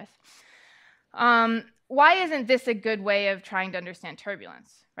starting with. Why isn't this a good way of trying to understand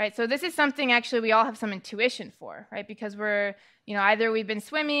turbulence, right? So this is something actually we all have some intuition for, right? Because we're, either we've been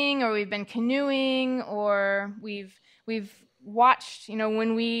swimming or we've been canoeing, or we've watched,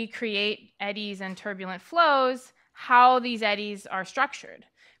 when we create eddies and turbulent flows, how these eddies are structured,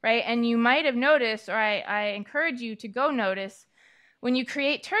 right? And you might have noticed, or I encourage you to go notice, when you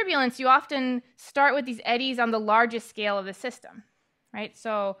create turbulence, you often start with these eddies on the largest scale of the system, right?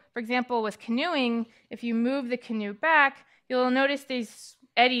 So, for example, with canoeing, if you move the canoe back, you'll notice these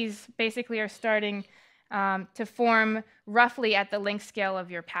eddies basically are starting to form roughly at the length scale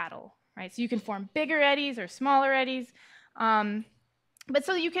of your paddle, right? So you can form bigger eddies or smaller eddies, but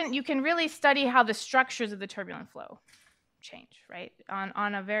so you can really study how the structures of the turbulent flow change, right,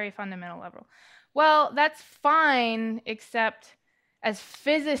 on a very fundamental level. Well, that's fine, except as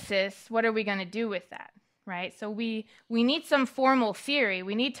physicists, what are we going to do with that, right? So we need some formal theory.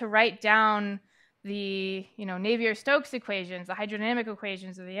 We need to write down the Navier-Stokes equations, the hydrodynamic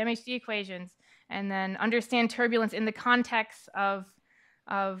equations, or the MHD equations, and then understand turbulence in the context of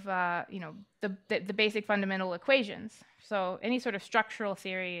the basic fundamental equations. So any sort of structural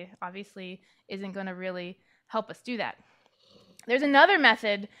theory obviously isn't going to really help us do that. There's another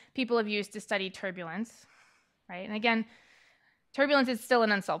method people have used to study turbulence, right? And again, turbulence is still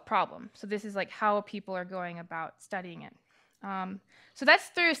an unsolved problem. So this is like how people are going about studying it. So that's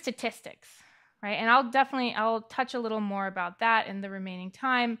through statistics, right? And I'll touch a little more about that in the remaining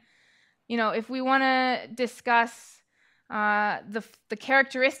time. If we want to discuss the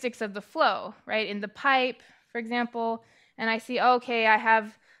characteristics of the flow, right? In the pipe, for example, and I see, okay, I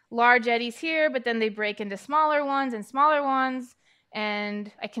have large eddies here, but then they break into smaller ones,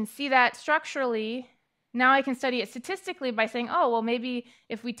 and I can see that structurally, Now I can study it statistically by saying, oh, well, maybe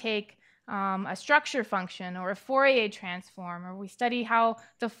if we take a structure function or a Fourier transform, or we study how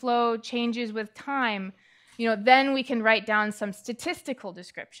the flow changes with time, then we can write down some statistical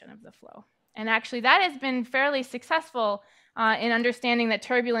description of the flow. And actually, that has been fairly successful in understanding that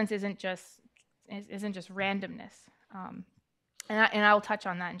turbulence isn't just randomness. And I'll touch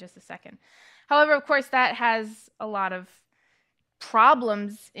on that in just a second. However, of course, that has a lot of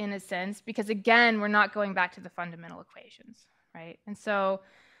problems in a sense, because again, we're not going back to the fundamental equations, right? And so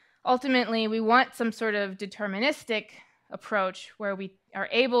ultimately, we want some sort of deterministic approach where we are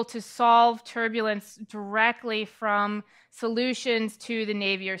able to solve turbulence directly from solutions to the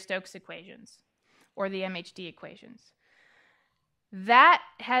Navier-Stokes equations or the MHD equations. That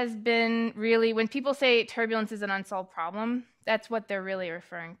has been really, when people say turbulence is an unsolved problem, that's what they're really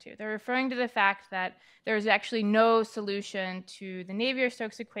referring to. They're referring to the fact that there's actually no solution to the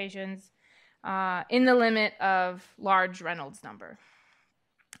Navier-Stokes equations in the limit of large Reynolds number.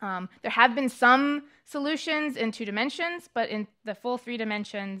 There have been some solutions in 2 dimensions, but in the full 3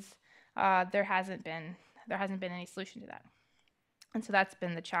 dimensions, there hasn't been any solution to that. And so that's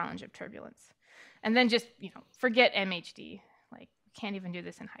been the challenge of turbulence. And then just forget MHD. Like, can't even do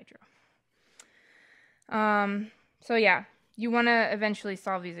this in hydro. So yeah, you want to eventually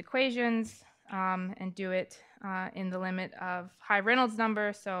solve these equations and do it in the limit of high Reynolds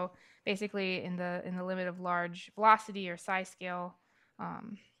number. So basically in the limit of large velocity or size scale.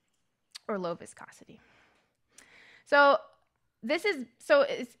 Or low viscosity. So this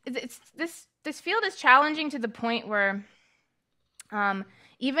field is challenging to the point where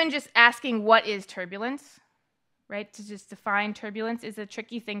even just asking what is turbulence, right, to just define turbulence is a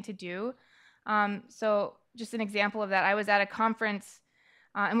tricky thing to do. So just an example of that, I was at a conference,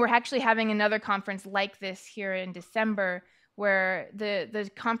 and we're actually having another conference like this here in December, where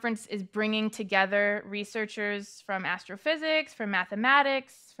the conference is bringing together researchers from astrophysics, from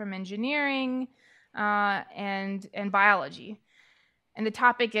mathematics, from engineering, and biology. And the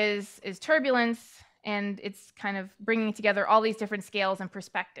topic is turbulence, and it's kind of bringing together all these different scales and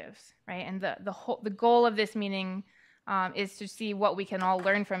perspectives, right? And the goal of this meeting is to see what we can all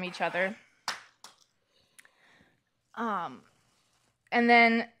learn from each other. And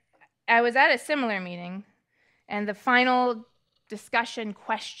then I was at a similar meeting, and the final discussion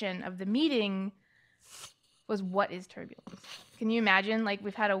question of the meeting was, what is turbulence? Can you imagine? Like,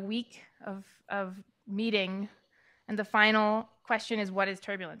 we've had a week of meeting, and the final question is, what is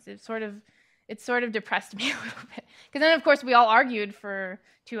turbulence? It sort of depressed me a little bit. Because then, of course, we all argued for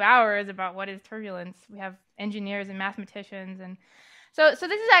 2 hours about what is turbulence. We have engineers and mathematicians. And so this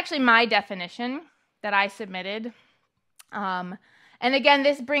is actually my definition that I submitted. And again,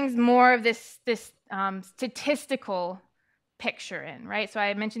 this brings more of this statistical picture in, right? So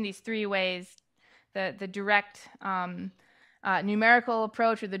I mentioned these 3 ways: the direct numerical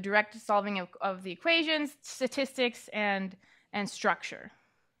approach, or the direct solving of the equations, statistics, and structure,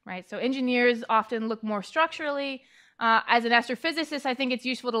 right? So engineers often look more structurally. As an astrophysicist, I think it's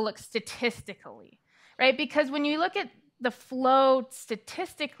useful to look statistically, right? Because when you look at the flow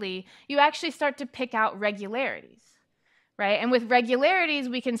statistically, you actually start to pick out regularities, right? And with regularities,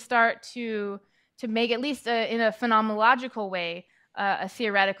 we can start to make, at least in a phenomenological way, a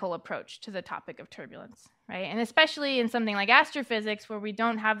theoretical approach to the topic of turbulence, right? And especially in something like astrophysics, where we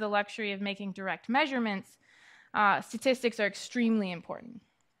don't have the luxury of making direct measurements, statistics are extremely important.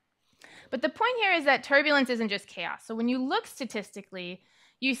 But the point here is that turbulence isn't just chaos. So when you look statistically,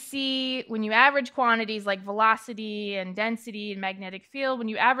 you see, when you average quantities like velocity and density and magnetic field, when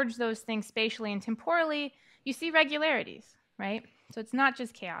you average those things spatially and temporally, you see regularities, right? So it's not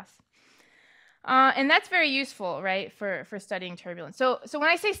just chaos. And that's very useful, right, for studying turbulence. So when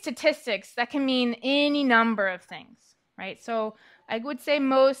I say statistics, that can mean any number of things, right? So I would say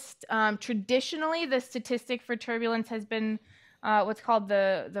most traditionally, the statistic for turbulence has been what's called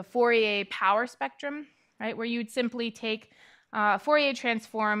the Fourier power spectrum, right, where you'd simply take a Fourier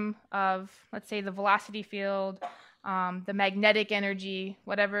transform of, let's say, the velocity field, the magnetic energy,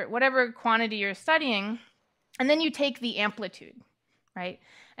 whatever quantity you're studying, and then you take the amplitude, right?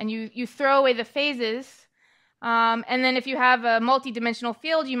 And you throw away the phases, and then if you have a multi-dimensional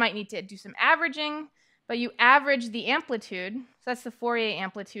field, you might need to do some averaging, but you average the amplitude. So that's the Fourier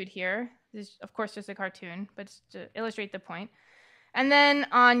amplitude here. This is, of course, just a cartoon, but just to illustrate the point. And then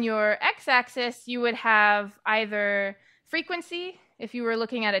on your x-axis, you would have either frequency, if you were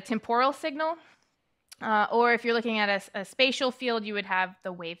looking at a temporal signal, or if you're looking at a spatial field, you would have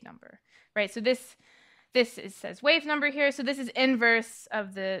the wave number, right? So this says wave number here, so this is inverse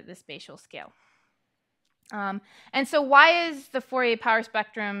of the spatial scale. And so why is the Fourier power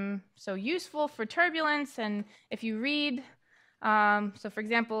spectrum so useful for turbulence? And if you read, so for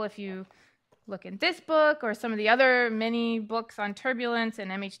example, if you look in this book or some of the other many books on turbulence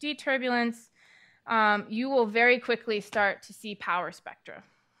and MHD turbulence, you will very quickly start to see power spectra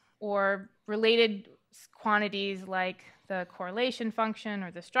or related quantities like the correlation function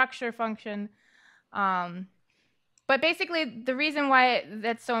or the structure function. But basically, the reason why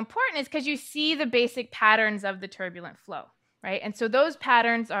that's so important is because you see the basic patterns of the turbulent flow, right? And so those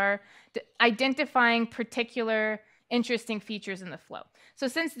patterns are identifying particular interesting features in the flow. So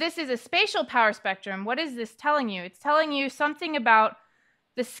since this is a spatial power spectrum, what is this telling you? It's telling you something about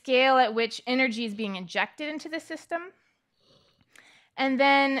the scale at which energy is being injected into the system. And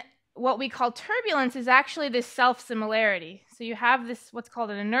then what we call turbulence is actually this self-similarity. So you have this, what's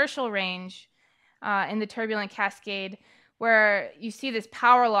called an inertial range in the turbulent cascade, where you see this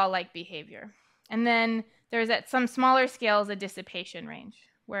power law-like behavior. And then there's at some smaller scales a dissipation range,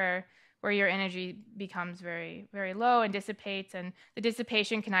 where your energy becomes very, very low and dissipates. And the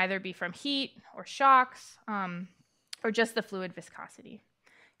dissipation can either be from heat or shocks or just the fluid viscosity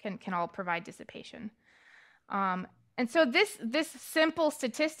can all provide dissipation. And so this simple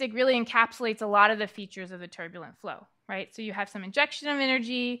statistic really encapsulates a lot of the features of the turbulent flow, right? So you have some injection of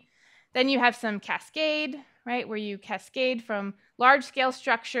energy, then you have some cascade, right, where you cascade from large-scale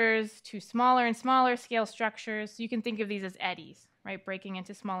structures to smaller and smaller scale structures. So you can think of these as eddies, right, breaking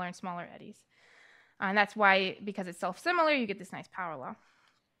into smaller and smaller eddies. And that's why, because it's self-similar, you get this nice power law.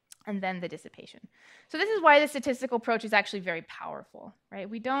 And then the dissipation. So this is why the statistical approach is actually very powerful, right?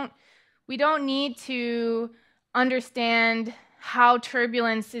 We don't need to understand how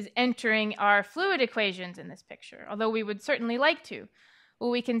turbulence is entering our fluid equations in this picture, although we would certainly like to. What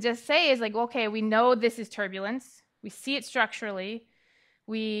we can just say is like, okay, we know this is turbulence. We see it structurally.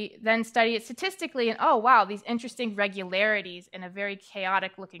 We then study it statistically, and oh, wow, these interesting regularities in a very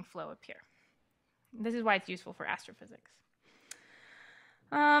chaotic looking flow appear. This is why it's useful for astrophysics.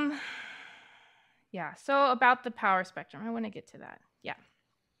 Yeah, so about the power spectrum, I want to get to that. Yeah.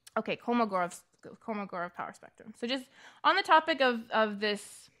 Okay, Kolmogorov power spectrum. So just on the topic of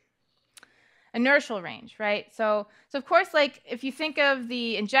this inertial range, right? So of course, like if you think of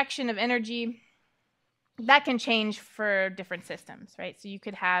the injection of energy, that can change for different systems, right? So you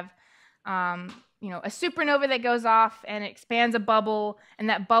could have a supernova that goes off and it expands a bubble, and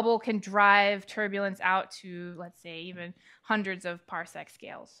that bubble can drive turbulence out to, let's say, even hundreds of parsec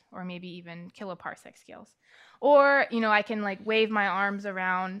scales, or maybe even kiloparsec scales. Or, I can like wave my arms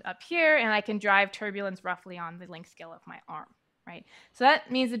around up here, and I can drive turbulence roughly on the length scale of my arm, right? So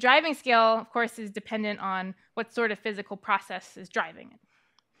that means the driving scale, of course, is dependent on what sort of physical process is driving it,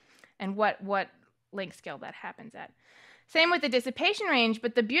 and what length scale that happens at. Same with the dissipation range,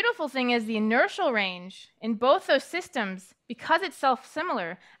 but the beautiful thing is the inertial range in both those systems, because it's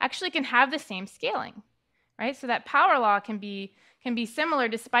self-similar, actually can have the same scaling, right? So that power law can be similar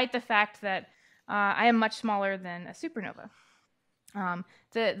despite the fact that I am much smaller than a supernova.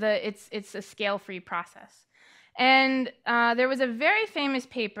 It's a scale-free process. And there was a very famous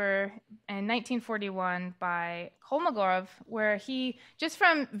paper in 1941 by Kolmogorov where he, just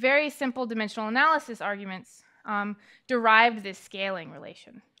from very simple dimensional analysis arguments, derived this scaling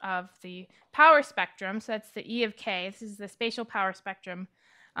relation of the power spectrum. So that's the E of k. This is the spatial power spectrum.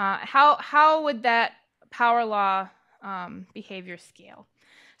 How would that power law behavior scale?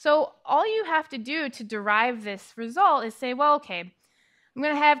 So all you have to do to derive this result is say, well, okay, I'm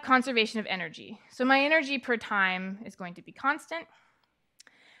going to have conservation of energy. So my energy per time is going to be constant.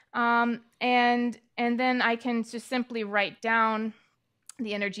 And then I can just simply write down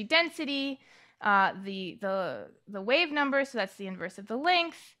the energy density, the wave number, so that's the inverse of the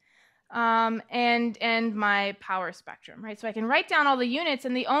length, and my power spectrum, right? So I can write down all the units,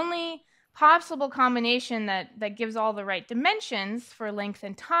 and the only possible combination that gives all the right dimensions for length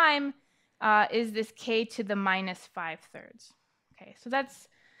and time is this k to the minus 5/3. Okay, so that's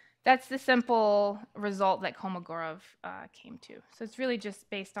the simple result that Kolmogorov came to. So it's really just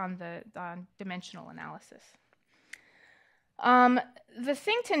based on the dimensional analysis. The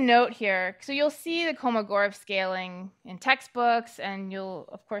thing to note here, so you'll see the Kolmogorov scaling in textbooks, and you'll,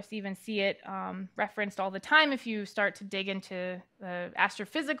 of course, even see it referenced all the time if you start to dig into the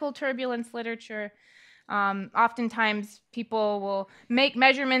astrophysical turbulence literature. Oftentimes, people will make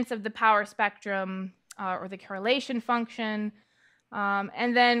measurements of the power spectrum or the correlation function,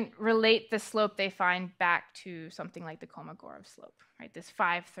 and then relate the slope they find back to something like the Kolmogorov slope, right? This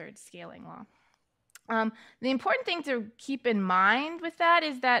 5/3 scaling law. The important thing to keep in mind with that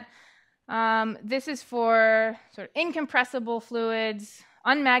is that this is for sort of incompressible fluids,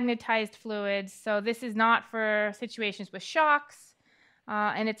 unmagnetized fluids. So this is not for situations with shocks,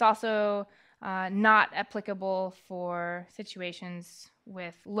 and it's also not applicable for situations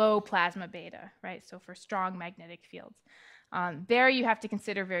with low plasma beta, right? So for strong magnetic fields. There you have to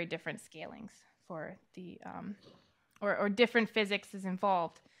consider very different scalings for the, or different physics is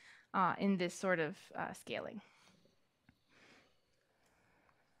involved in this sort of scaling.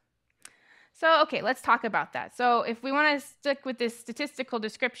 So, okay, let's talk about that. So if we want to stick with this statistical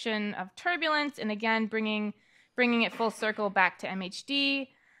description of turbulence, and again, bringing it full circle back to MHD,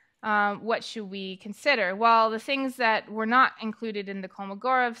 what should we consider? Well, the things that were not included in the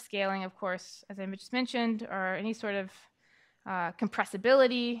Kolmogorov scaling, of course, as I just mentioned, are any sort of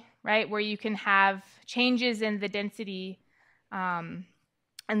compressibility, right, where you can have changes in the density and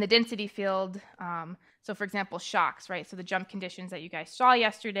the density field. So, for example, shocks, right? So the jump conditions that you guys saw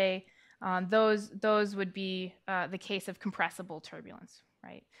yesterday, those would be the case of compressible turbulence,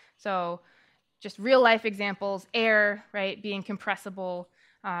 right? So just real life examples: air, right, being compressible,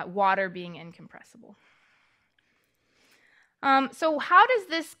 water being incompressible. So how does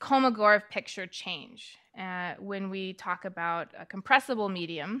this Kolmogorov picture change when we talk about a compressible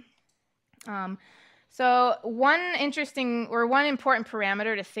medium? So one important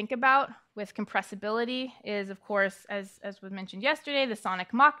parameter to think about with compressibility is, of course, as was mentioned yesterday, the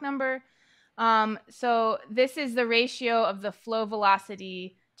sonic Mach number. So this is the ratio of the flow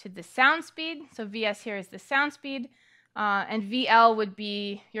velocity to the sound speed. So Vs here is the sound speed, and Vl would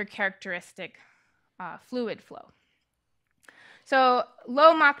be your characteristic fluid flow. So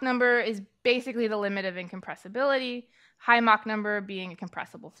low Mach number is basically the limit of incompressibility, high Mach number being a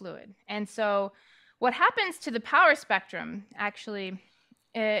compressible fluid. And so what happens to the power spectrum, actually,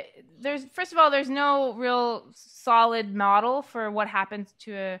 first of all, there's no real solid model for what happens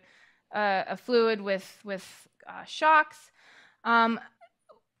to a fluid with shocks.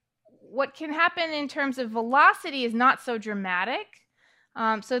 What can happen in terms of velocity is not so dramatic.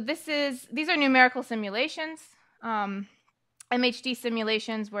 So these are numerical simulations. MHD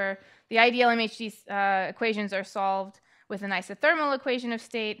simulations where the ideal MHD equations are solved with an isothermal equation of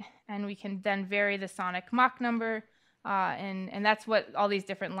state, and we can then vary the sonic Mach number, and that's what all these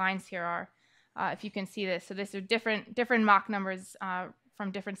different lines here are, if you can see this. So these are different Mach numbers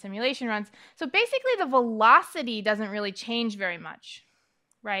from different simulation runs. So basically the velocity doesn't really change very much,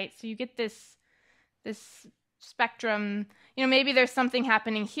 right? So you get this spectrum. You know, maybe there's something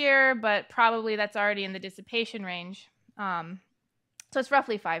happening here, but probably that's already in the dissipation range. So it's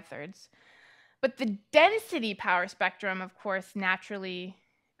roughly 5/3. But the density power spectrum, of course, naturally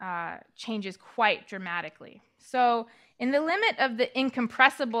changes quite dramatically. So in the limit of the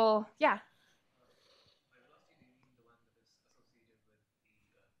incompressible, yeah.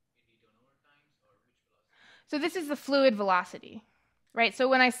 So this is the fluid velocity, right? So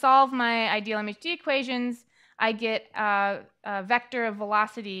when I solve my ideal MHD equations, I get a vector of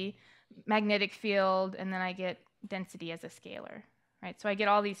velocity, magnetic field, and then I get density as a scalar, right? So I get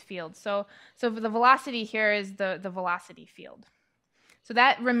all these fields. So the velocity here is the velocity field. So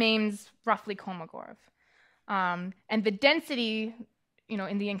that remains roughly Kolmogorov. And the density, you know,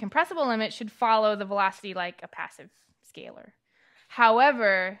 in the incompressible limit should follow the velocity like a passive scalar.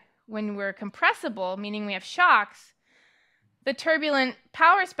 However, when we're compressible, meaning we have shocks, the turbulent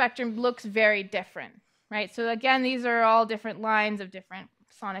power spectrum looks very different, right? So again, these are all different lines of different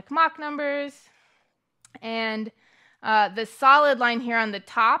sonic Mach numbers. And the solid line here on the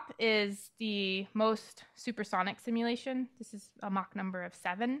top is the most supersonic simulation. This is a Mach number of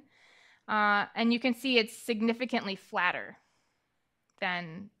 7. And you can see it's significantly flatter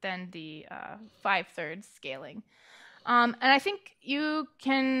than the 5/3 scaling. And I think you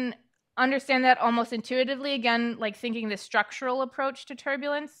can understand that almost intuitively, again, like thinking the structural approach to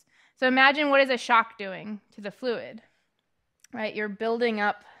turbulence. So imagine, what is a shock doing to the fluid, right? You're building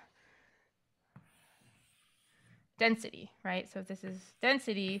up density, right? So if this is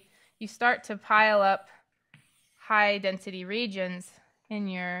density, you start to pile up high density regions in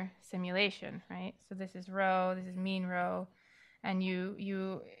your simulation, right? So this is rho, this is mean rho, and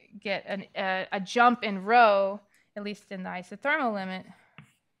you get a jump in rho, at least in the isothermal limit.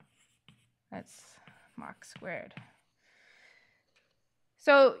 That's Mach squared.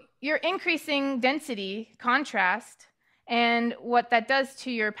 So you're increasing density, contrast, and what that does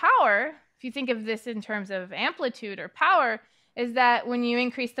to your power, if you think of this in terms of amplitude or power, is that when you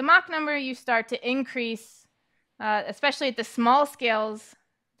increase the Mach number, you start to increase, especially at the small scales,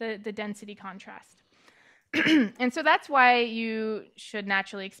 the density contrast. And so that's why you should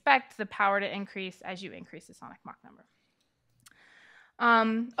naturally expect the power to increase as you increase the sonic Mach number.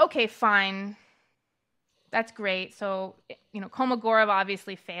 Okay, fine. that's great. So, Kolmogorov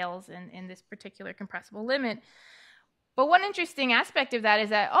obviously fails in this particular compressible limit. But one interesting aspect of that is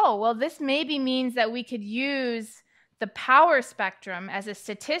that, this maybe means that we could use the power spectrum as a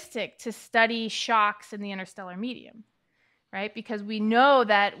statistic to study shocks in the interstellar medium, right? Because we know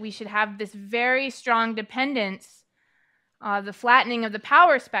that we should have this very strong dependence, the flattening of the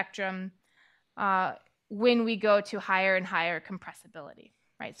power spectrum, when we go to higher and higher compressibility,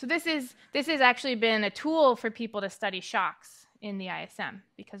 right? So this has actually been a tool for people to study shocks in the ISM,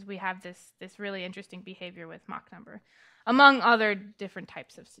 because we have this really interesting behavior with Mach number, among other different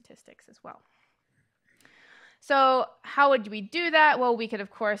types of statistics as well. So how would we do that? Well, we could,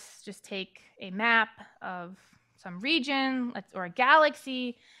 of course, just take a map of some region or a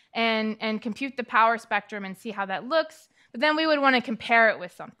galaxy and compute the power spectrum and see how that looks. But then we would want to compare it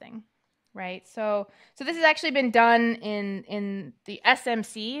with something, right? So this has actually been done in the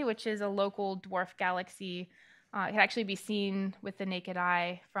SMC, which is a local dwarf galaxy. It can actually be seen with the naked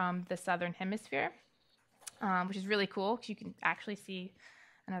eye from the southern hemisphere, which is really cool because you can actually see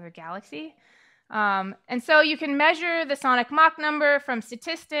another galaxy. And so you can measure the sonic Mach number from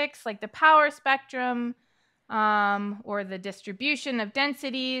statistics like the power spectrum or the distribution of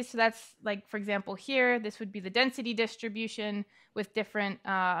densities. So that's like, for example, here, this would be the density distribution with different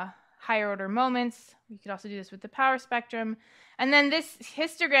higher order moments. You could also do this with the power spectrum. And then this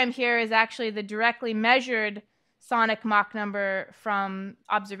histogram here is actually the directly measured sonic Mach number from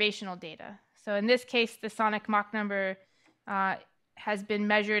observational data. So in this case, the sonic Mach number has been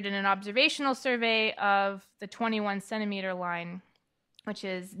measured in an observational survey of the 21 centimeter line, which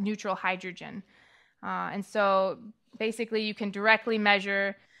is neutral hydrogen. And so basically you can directly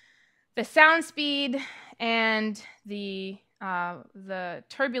measure the sound speed and the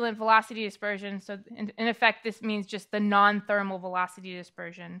turbulent velocity dispersion. So in effect, this means just the non-thermal velocity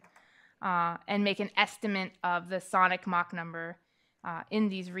dispersion, and make an estimate of the sonic Mach number in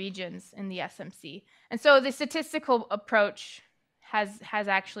these regions in the SMC. And so the statistical approach has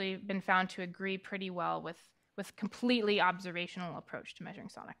actually been found to agree pretty well with completely observational approach to measuring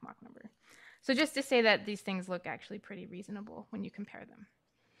sonic Mach number. So just to say that these things look actually pretty reasonable when you compare them.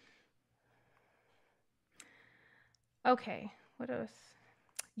 Okay, what else?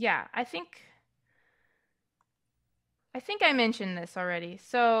 Yeah, I think I mentioned this already.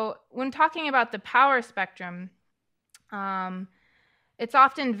 So when talking about the power spectrum, it's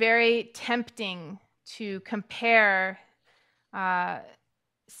often very tempting to compare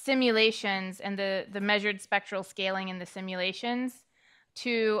simulations and the measured spectral scaling in the simulations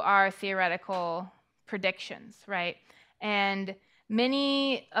to our theoretical predictions, right? And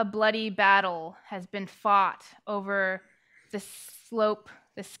many a bloody battle has been fought over the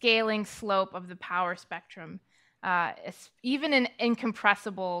scaling slope of the power spectrum, even in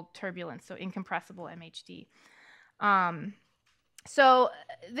incompressible turbulence, so incompressible MHD. So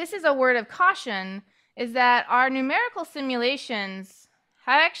this is a word of caution, is that our numerical simulations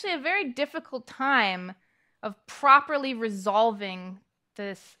have actually a very difficult time of properly resolving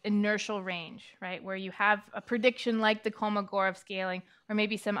this inertial range, right, where you have a prediction like the Kolmogorov scaling or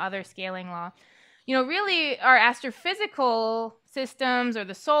maybe some other scaling law. Really our astrophysical systems or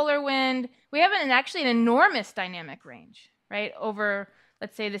the solar wind, we have actually an enormous dynamic range, right, over,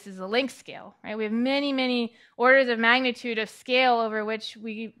 let's say this is a length scale, right? We have many, many orders of magnitude of scale over which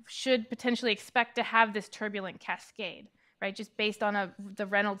we should potentially expect to have this turbulent cascade, right, just based on the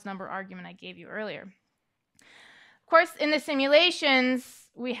Reynolds number argument I gave you earlier. Of course, in the simulations,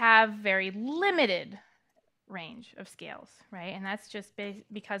 we have very limited range of scales, right? And that's just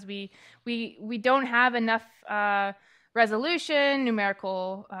because we don't have enough resolution,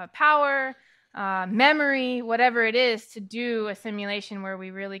 numerical power, memory, whatever it is, to do a simulation where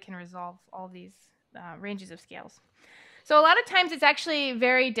we really can resolve all these ranges of scales. So a lot of times it's actually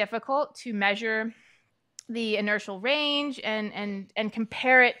very difficult to measure the inertial range and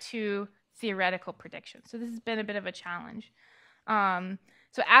compare it to theoretical predictions. So this has been a bit of a challenge.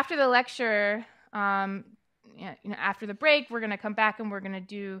 So after the lecture, after the break, we're going to come back and we're going to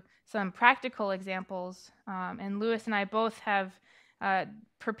do some practical examples. And Lewis and I both have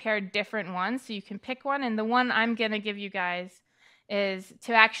prepared different ones, so you can pick one. And the one I'm going to give you guys is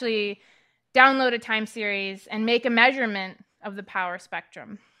to actually download a time series and make a measurement of the power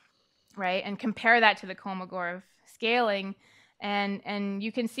spectrum, right? And compare that to the Kolmogorov scaling. And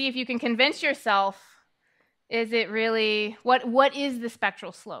you can see if you can convince yourself, is it really, what is the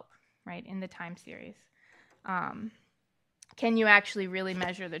spectral slope, right, in the time series? Can you actually really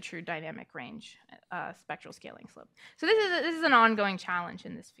measure the true dynamic range spectral scaling slope? So this is an ongoing challenge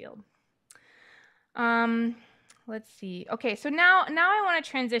in this field. let's see. Okay, so now I want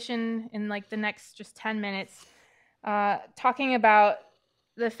to transition in like the next just 10 minutes, talking about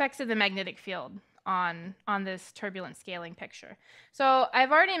the effects of the magnetic field on this turbulent scaling picture. So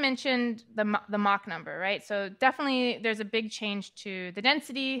I've already mentioned the Mach number, right? So definitely there's a big change to the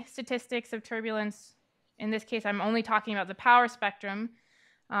density statistics of turbulence. In this case, I'm only talking about the power spectrum.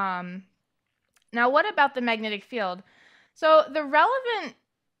 Now, what about the magnetic field? So the relevant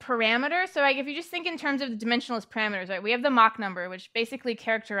parameter, so like if you just think in terms of the dimensionless parameters, right, we have the Mach number, which basically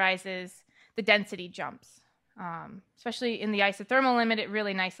characterizes the density jumps. Especially in the isothermal limit, it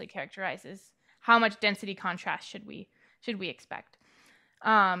really nicely characterizes how much density contrast should we expect.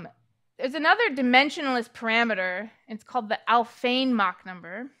 There's another dimensionless parameter. It's called the Alfvén Mach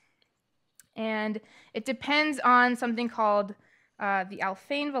number, and it depends on something called the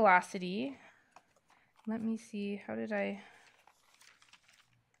Alfvén velocity. Let me see, how did I...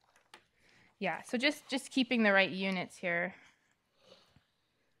 Yeah, so just keeping the right units here.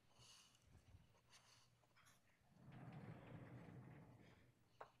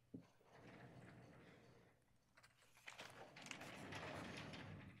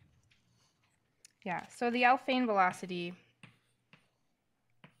 Yeah, so the Alfvén velocity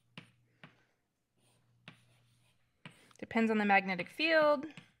depends on the magnetic field,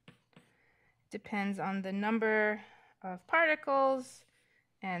 depends on the number of particles,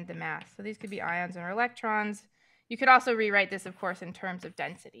 and the mass. So these could be ions or electrons. You could also rewrite this, of course, in terms of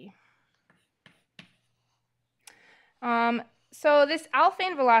density. So this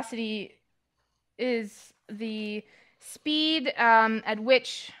Alfvén velocity is the speed at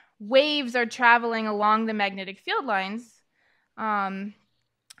which waves are traveling along the magnetic field lines, and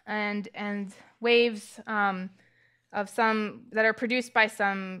waves of some that are produced by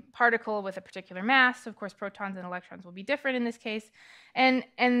some particle with a particular mass. Of course, protons and electrons will be different in this case, and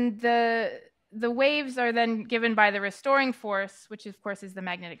the waves are then given by the restoring force, which of course is the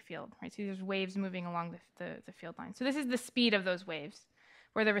magnetic field, right? So there's waves moving along the field line. So this is the speed of those waves,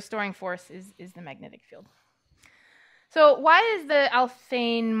 where the restoring force is the magnetic field. So why is the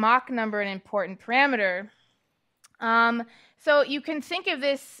Alfvén Mach number an important parameter? So you can think of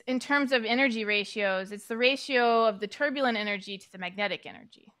this in terms of energy ratios. It's the ratio of the turbulent energy to the magnetic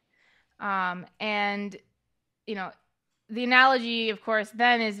energy. And, you know, the analogy, of course,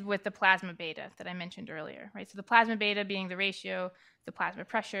 then is with the plasma beta that I mentioned earlier, right? So the plasma beta being the ratio of the plasma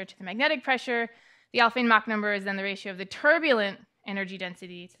pressure to the magnetic pressure. The Alfvén Mach number is then the ratio of the turbulent energy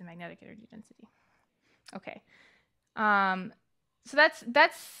density to the magnetic energy density. Okay. So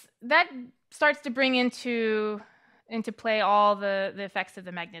that starts to bring into play all the effects of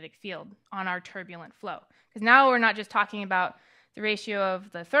the magnetic field on our turbulent flow. Because now we're not just talking about the ratio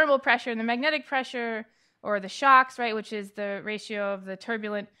of the thermal pressure and the magnetic pressure, or the shocks, right, which is the ratio of the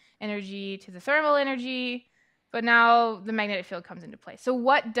turbulent energy to the thermal energy, but now the magnetic field comes into play. So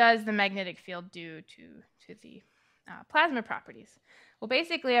what does the magnetic field do to the plasma properties? Well,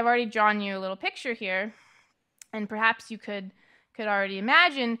 basically, I've already drawn you a little picture here, and perhaps you could already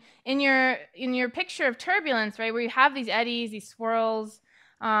imagine in your picture of turbulence, right, where you have these eddies, these swirls,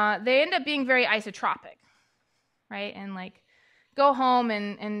 they end up being very isotropic, right, and like go home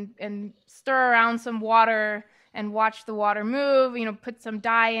and stir around some water and watch the water move, you know, put some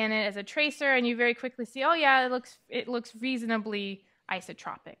dye in it as a tracer, and you very quickly see, oh yeah, it looks reasonably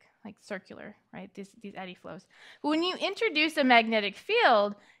isotropic, like circular, right, these eddy flows. But when you introduce a magnetic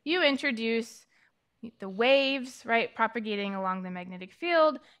field, you introduce the waves, right, propagating along the magnetic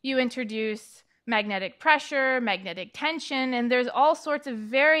field. You introduce magnetic pressure, magnetic tension, and there's all sorts of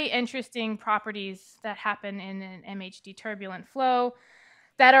very interesting properties that happen in an MHD turbulent flow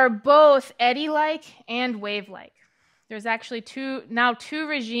that are both eddy-like and wave-like. There's actually two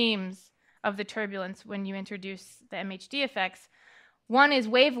regimes of the turbulence when you introduce the MHD effects. One is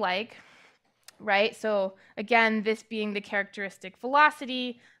wave-like, right? So again, this being the characteristic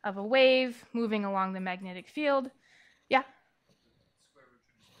velocity of a wave moving along the magnetic field. Yeah?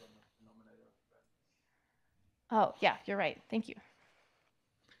 Oh, yeah, you're right. Thank you.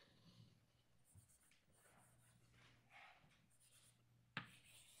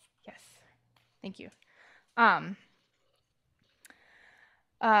 Yes, thank you.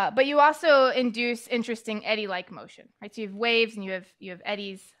 But you also induce interesting eddy-like motion, right? So you have waves and you have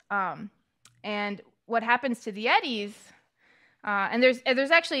eddies. And what happens to the eddies, and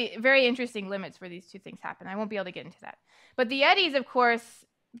there's actually very interesting limits where these two things happen. I won't be able to get into that. But the eddies, of course,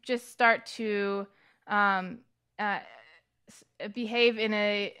 just start to behave in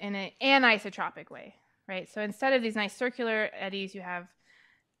an anisotropic way, right? So instead of these nice circular eddies, you have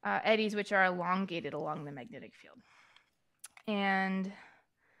eddies which are elongated along the magnetic field. And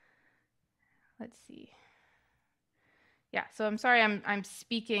let's see. Yeah, so I'm sorry I'm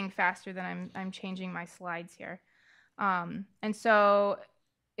speaking faster than I'm changing my slides here. And so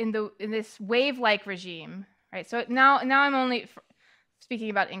in this wave-like regime, right? So now I'm only speaking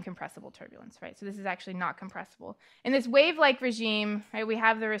about incompressible turbulence, right? So this is actually not compressible. In this wave-like regime, right, we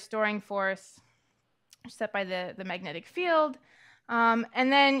have the restoring force set by the magnetic field,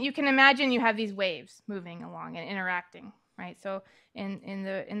 and then you can imagine you have these waves moving along and interacting, right? So in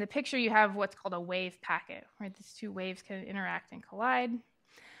the picture you have what's called a wave packet, right? These two waves can interact and collide.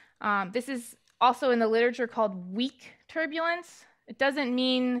 This is also in the literature called weak turbulence. It doesn't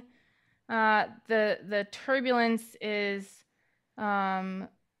mean the turbulence is, the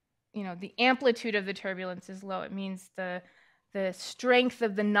amplitude of the turbulence is low. It means the strength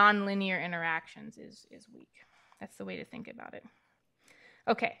of the nonlinear interactions is weak. That's the way to think about it.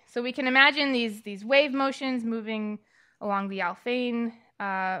 Okay, so we can imagine these wave motions moving along the Alfvén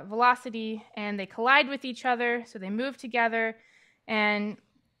velocity, and they collide with each other, so they move together, and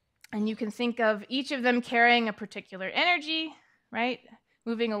you can think of each of them carrying a particular energy, right?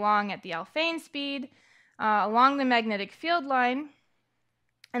 Moving along at the Alfvén speed, along the magnetic field line.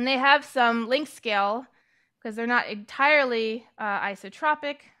 And they have some length scale, because they're not entirely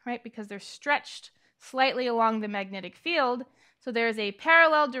isotropic, right? Because they're stretched slightly along the magnetic field. So there's a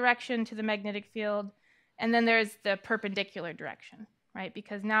parallel direction to the magnetic field, and then there's the perpendicular direction, right?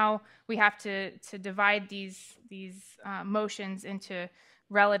 Because now we have to divide these motions into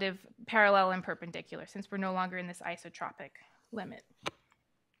relative, parallel, and perpendicular, since we're no longer in this isotropic limit.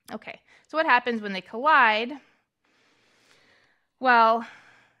 Okay, so what happens when they collide? Well,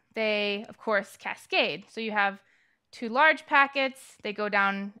 they, of course, cascade. So you have two large packets, they go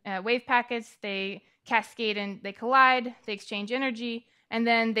down wave packets, they cascade and they collide, they exchange energy, and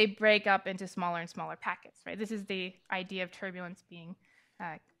then they break up into smaller and smaller packets, right? This is the idea of turbulence being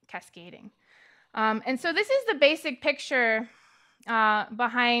cascading. And so this is the basic picture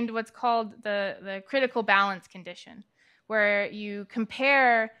behind what's called the critical balance condition, where you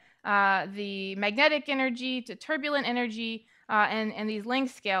compare the magnetic energy to turbulent energy and these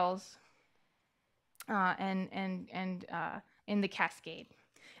length scales and in the cascade.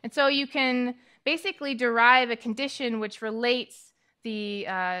 And so you can basically derive a condition which relates the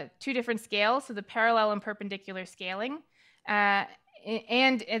two different scales, so the parallel and perpendicular scaling, and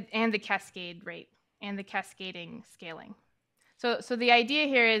the cascade rate and the cascading scaling. So the idea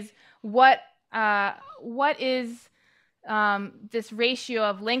here is what is this ratio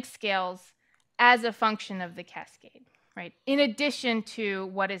of length scales as a function of the cascade, right? In addition to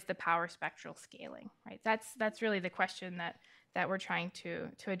what is the power spectral scaling, right? That's really the question that we're trying to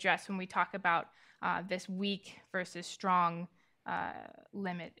address when we talk about this weak versus strong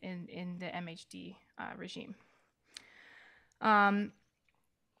limit in the MHD regime. And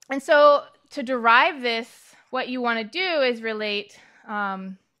so to derive this, what you want to do is relate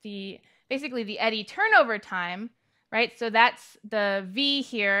basically the eddy turnover time, right? So that's the V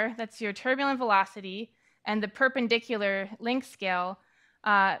here, that's your turbulent velocity, and the perpendicular length scale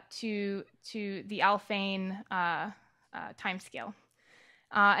to the Alfvén time scale.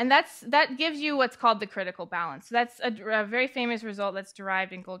 And that gives you what's called the critical balance. So that's a very famous result that's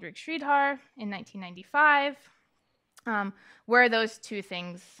derived in Goldreich-Sridhar in 1995, where those two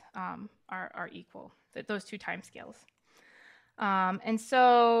things are equal, those two time scales. And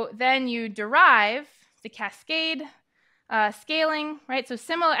so then you derive the cascade scaling, right? So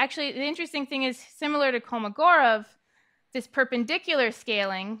similar, actually, the interesting thing is similar to Kolmogorov, this perpendicular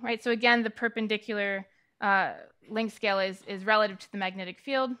scaling, right? So again, the perpendicular length scale is relative to the magnetic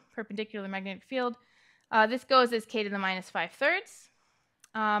field, perpendicular magnetic field. This goes as k to the minus 5/3.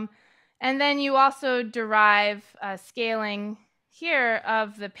 And then you also derive scaling here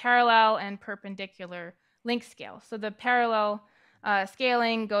of the parallel and perpendicular length scale. So the parallel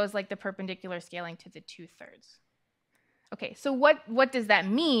scaling goes like the perpendicular scaling to the 2/3. Okay, so what does that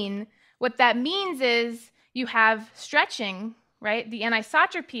mean? What that means is you have stretching, right? The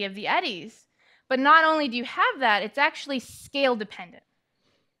anisotropy of the eddies. But not only do you have that, it's actually scale dependent,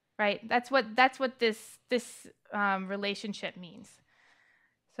 right? That's what this relationship means.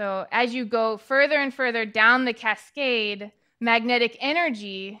 So as you go further and further down the cascade, magnetic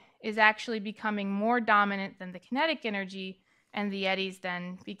energy is actually becoming more dominant than the kinetic energy, and the eddies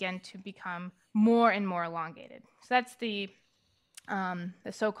then begin to become more and more elongated. So that's the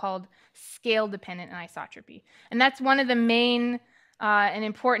so-called scale-dependent anisotropy. And that's one of the main and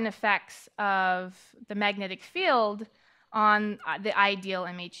important effects of the magnetic field on the ideal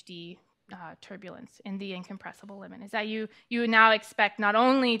MHD turbulence in the incompressible limit, is that you now expect not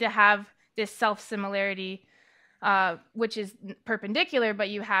only to have this self-similarity which is perpendicular, but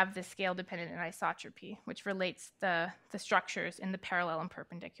you have the scale-dependent anisotropy, which relates the structures in the parallel and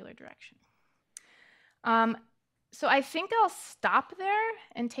perpendicular direction. So I think I'll stop there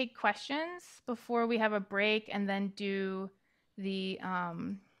and take questions before we have a break and then do the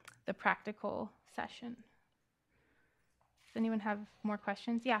practical session. Does anyone have more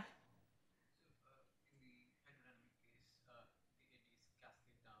questions? Yeah.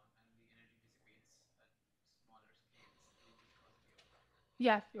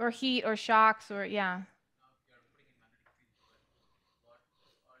 Yeah, or heat or shocks or yeah.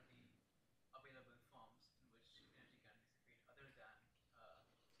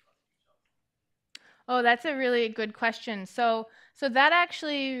 Oh, that's a really good question. So that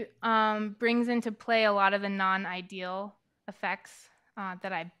actually brings into play a lot of the non-ideal effects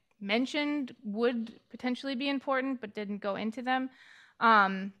that I mentioned would potentially be important, but didn't go into them.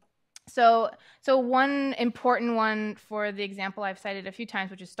 So one important one for the example I've cited a few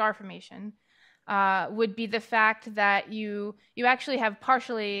times, which is star formation, would be the fact that you actually have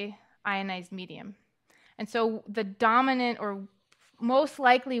partially ionized medium. And so the dominant, or most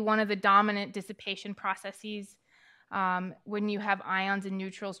likely one of the dominant dissipation processes when you have ions and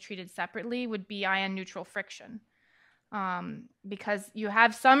neutrals treated separately would be ion-neutral friction. Because you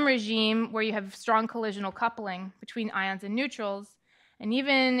have some regime where you have strong collisional coupling between ions and neutrals, and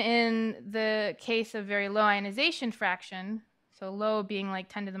even in the case of very low ionization fraction, so low being like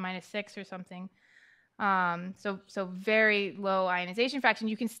 10 to the minus 6 or something, so very low ionization fraction,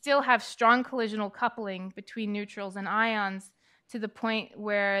 you can still have strong collisional coupling between neutrals and ions to the point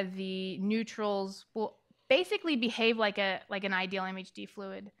where the neutrals will basically behave like an ideal MHD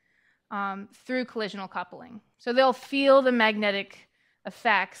fluid through collisional coupling. So they'll feel the magnetic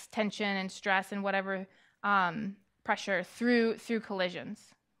effects, tension and stress and whatever pressure through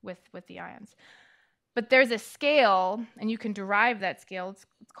collisions with the ions. But there's a scale, and you can derive that scale. It's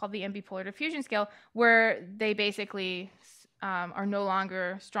called the ambipolar diffusion scale, where they basically are no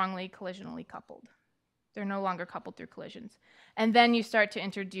longer strongly collisionally coupled. They're no longer coupled through collisions. And then you start to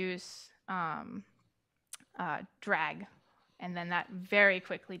introduce drag, and then that very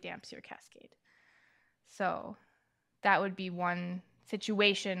quickly damps your cascade. So that would be one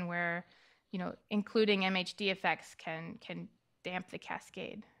situation where, including MHD effects can damp the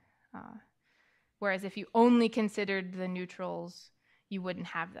cascade. Whereas if you only considered the neutrals, you wouldn't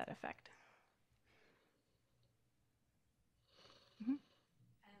have that effect. I'm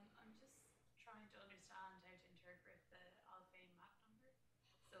just trying to understand how to interpret the alphane Mach number.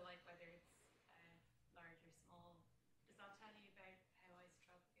 So, like, whether it's large or small, does that tell you about how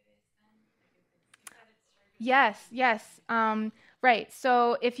isotropic it is then? Like, if it's, you said it's turbulent. Yes. Right.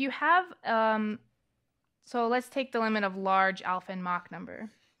 So if you have, so let's take the limit of large alphane Mach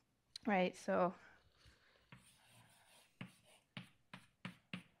number, right? So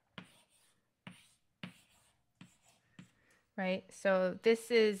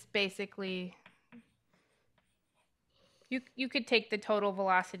this is basically, you could take the total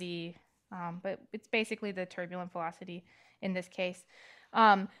velocity, but it's basically the turbulent velocity in this case.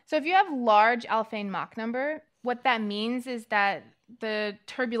 So if you have large alphane Mach number, what that means is that the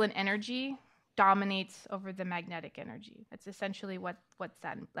turbulent energy dominates over the magnetic energy. That's essentially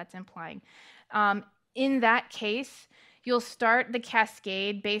that's implying. In that case, you'll start the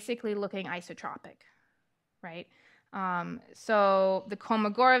cascade basically looking isotropic, right? So the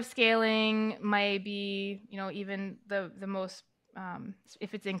Kolmogorov scaling may be, even the most,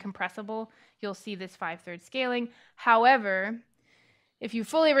 if it's incompressible, you'll see this 5/3 scaling. However, if you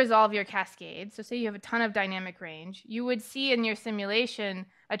fully resolve your cascade, so say you have a ton of dynamic range, you would see in your simulation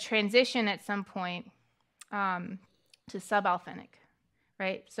a transition at some point to subalphinic,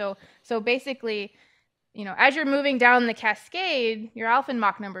 right? So basically, as you're moving down the cascade, your alphane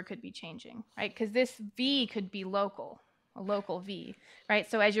Mach number could be changing, right? Because this V could be local, a local V, right?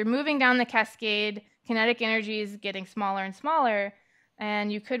 So as you're moving down the cascade, kinetic energy is getting smaller and smaller,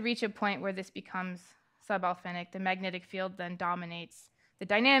 and you could reach a point where this becomes subalphinic. The magnetic field then dominates the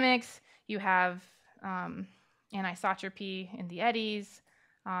dynamics. You have anisotropy in the eddies,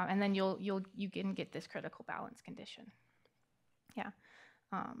 and then you can get this critical balance condition. Yeah.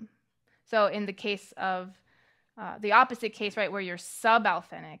 So in the case of the opposite case, right, where you're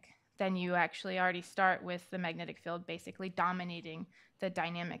subalphinic, then you actually already start with the magnetic field basically dominating the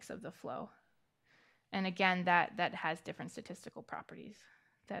dynamics of the flow. And again, that has different statistical properties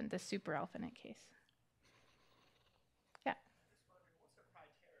than the superalphinic case. Yeah. What's the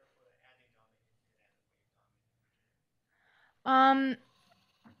criteria for adding dominated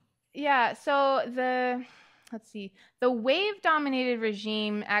Yeah, so let's see, the wave-dominated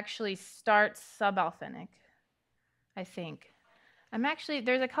regime actually starts subalphinic. I think.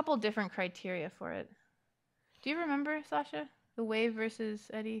 There's a couple different criteria for it. Do you remember, Sasha? The wave versus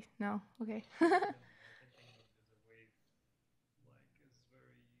eddy? No? Okay. No, I think the wave is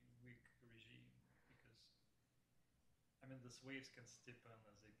very weak regime because these waves can stiffen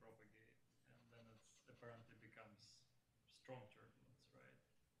as they propagate, and then it apparently becomes strong turbulence, right?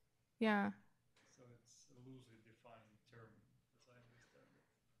 Yeah. So it's a loosely defined term, as I understand it.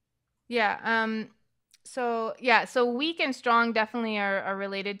 Yeah. So weak and strong definitely are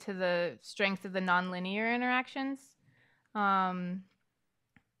related to the strength of the nonlinear interactions.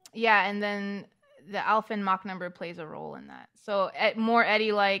 Yeah, and then the alpha and Mach number plays a role in that. So more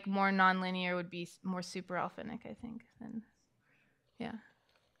eddy-like, more nonlinear would be more super alphinic, I think. Than, yeah.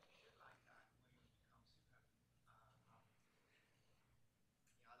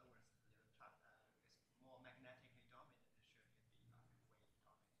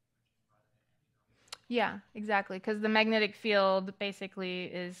 Yeah, exactly. Because the magnetic field basically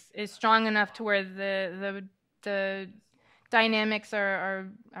is strong enough to where the dynamics are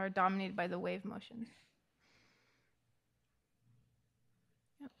dominated by the wave motions.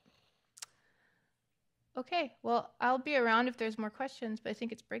 Yep. Okay, well, I'll be around if there's more questions, but I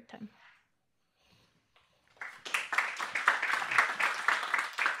think it's break time.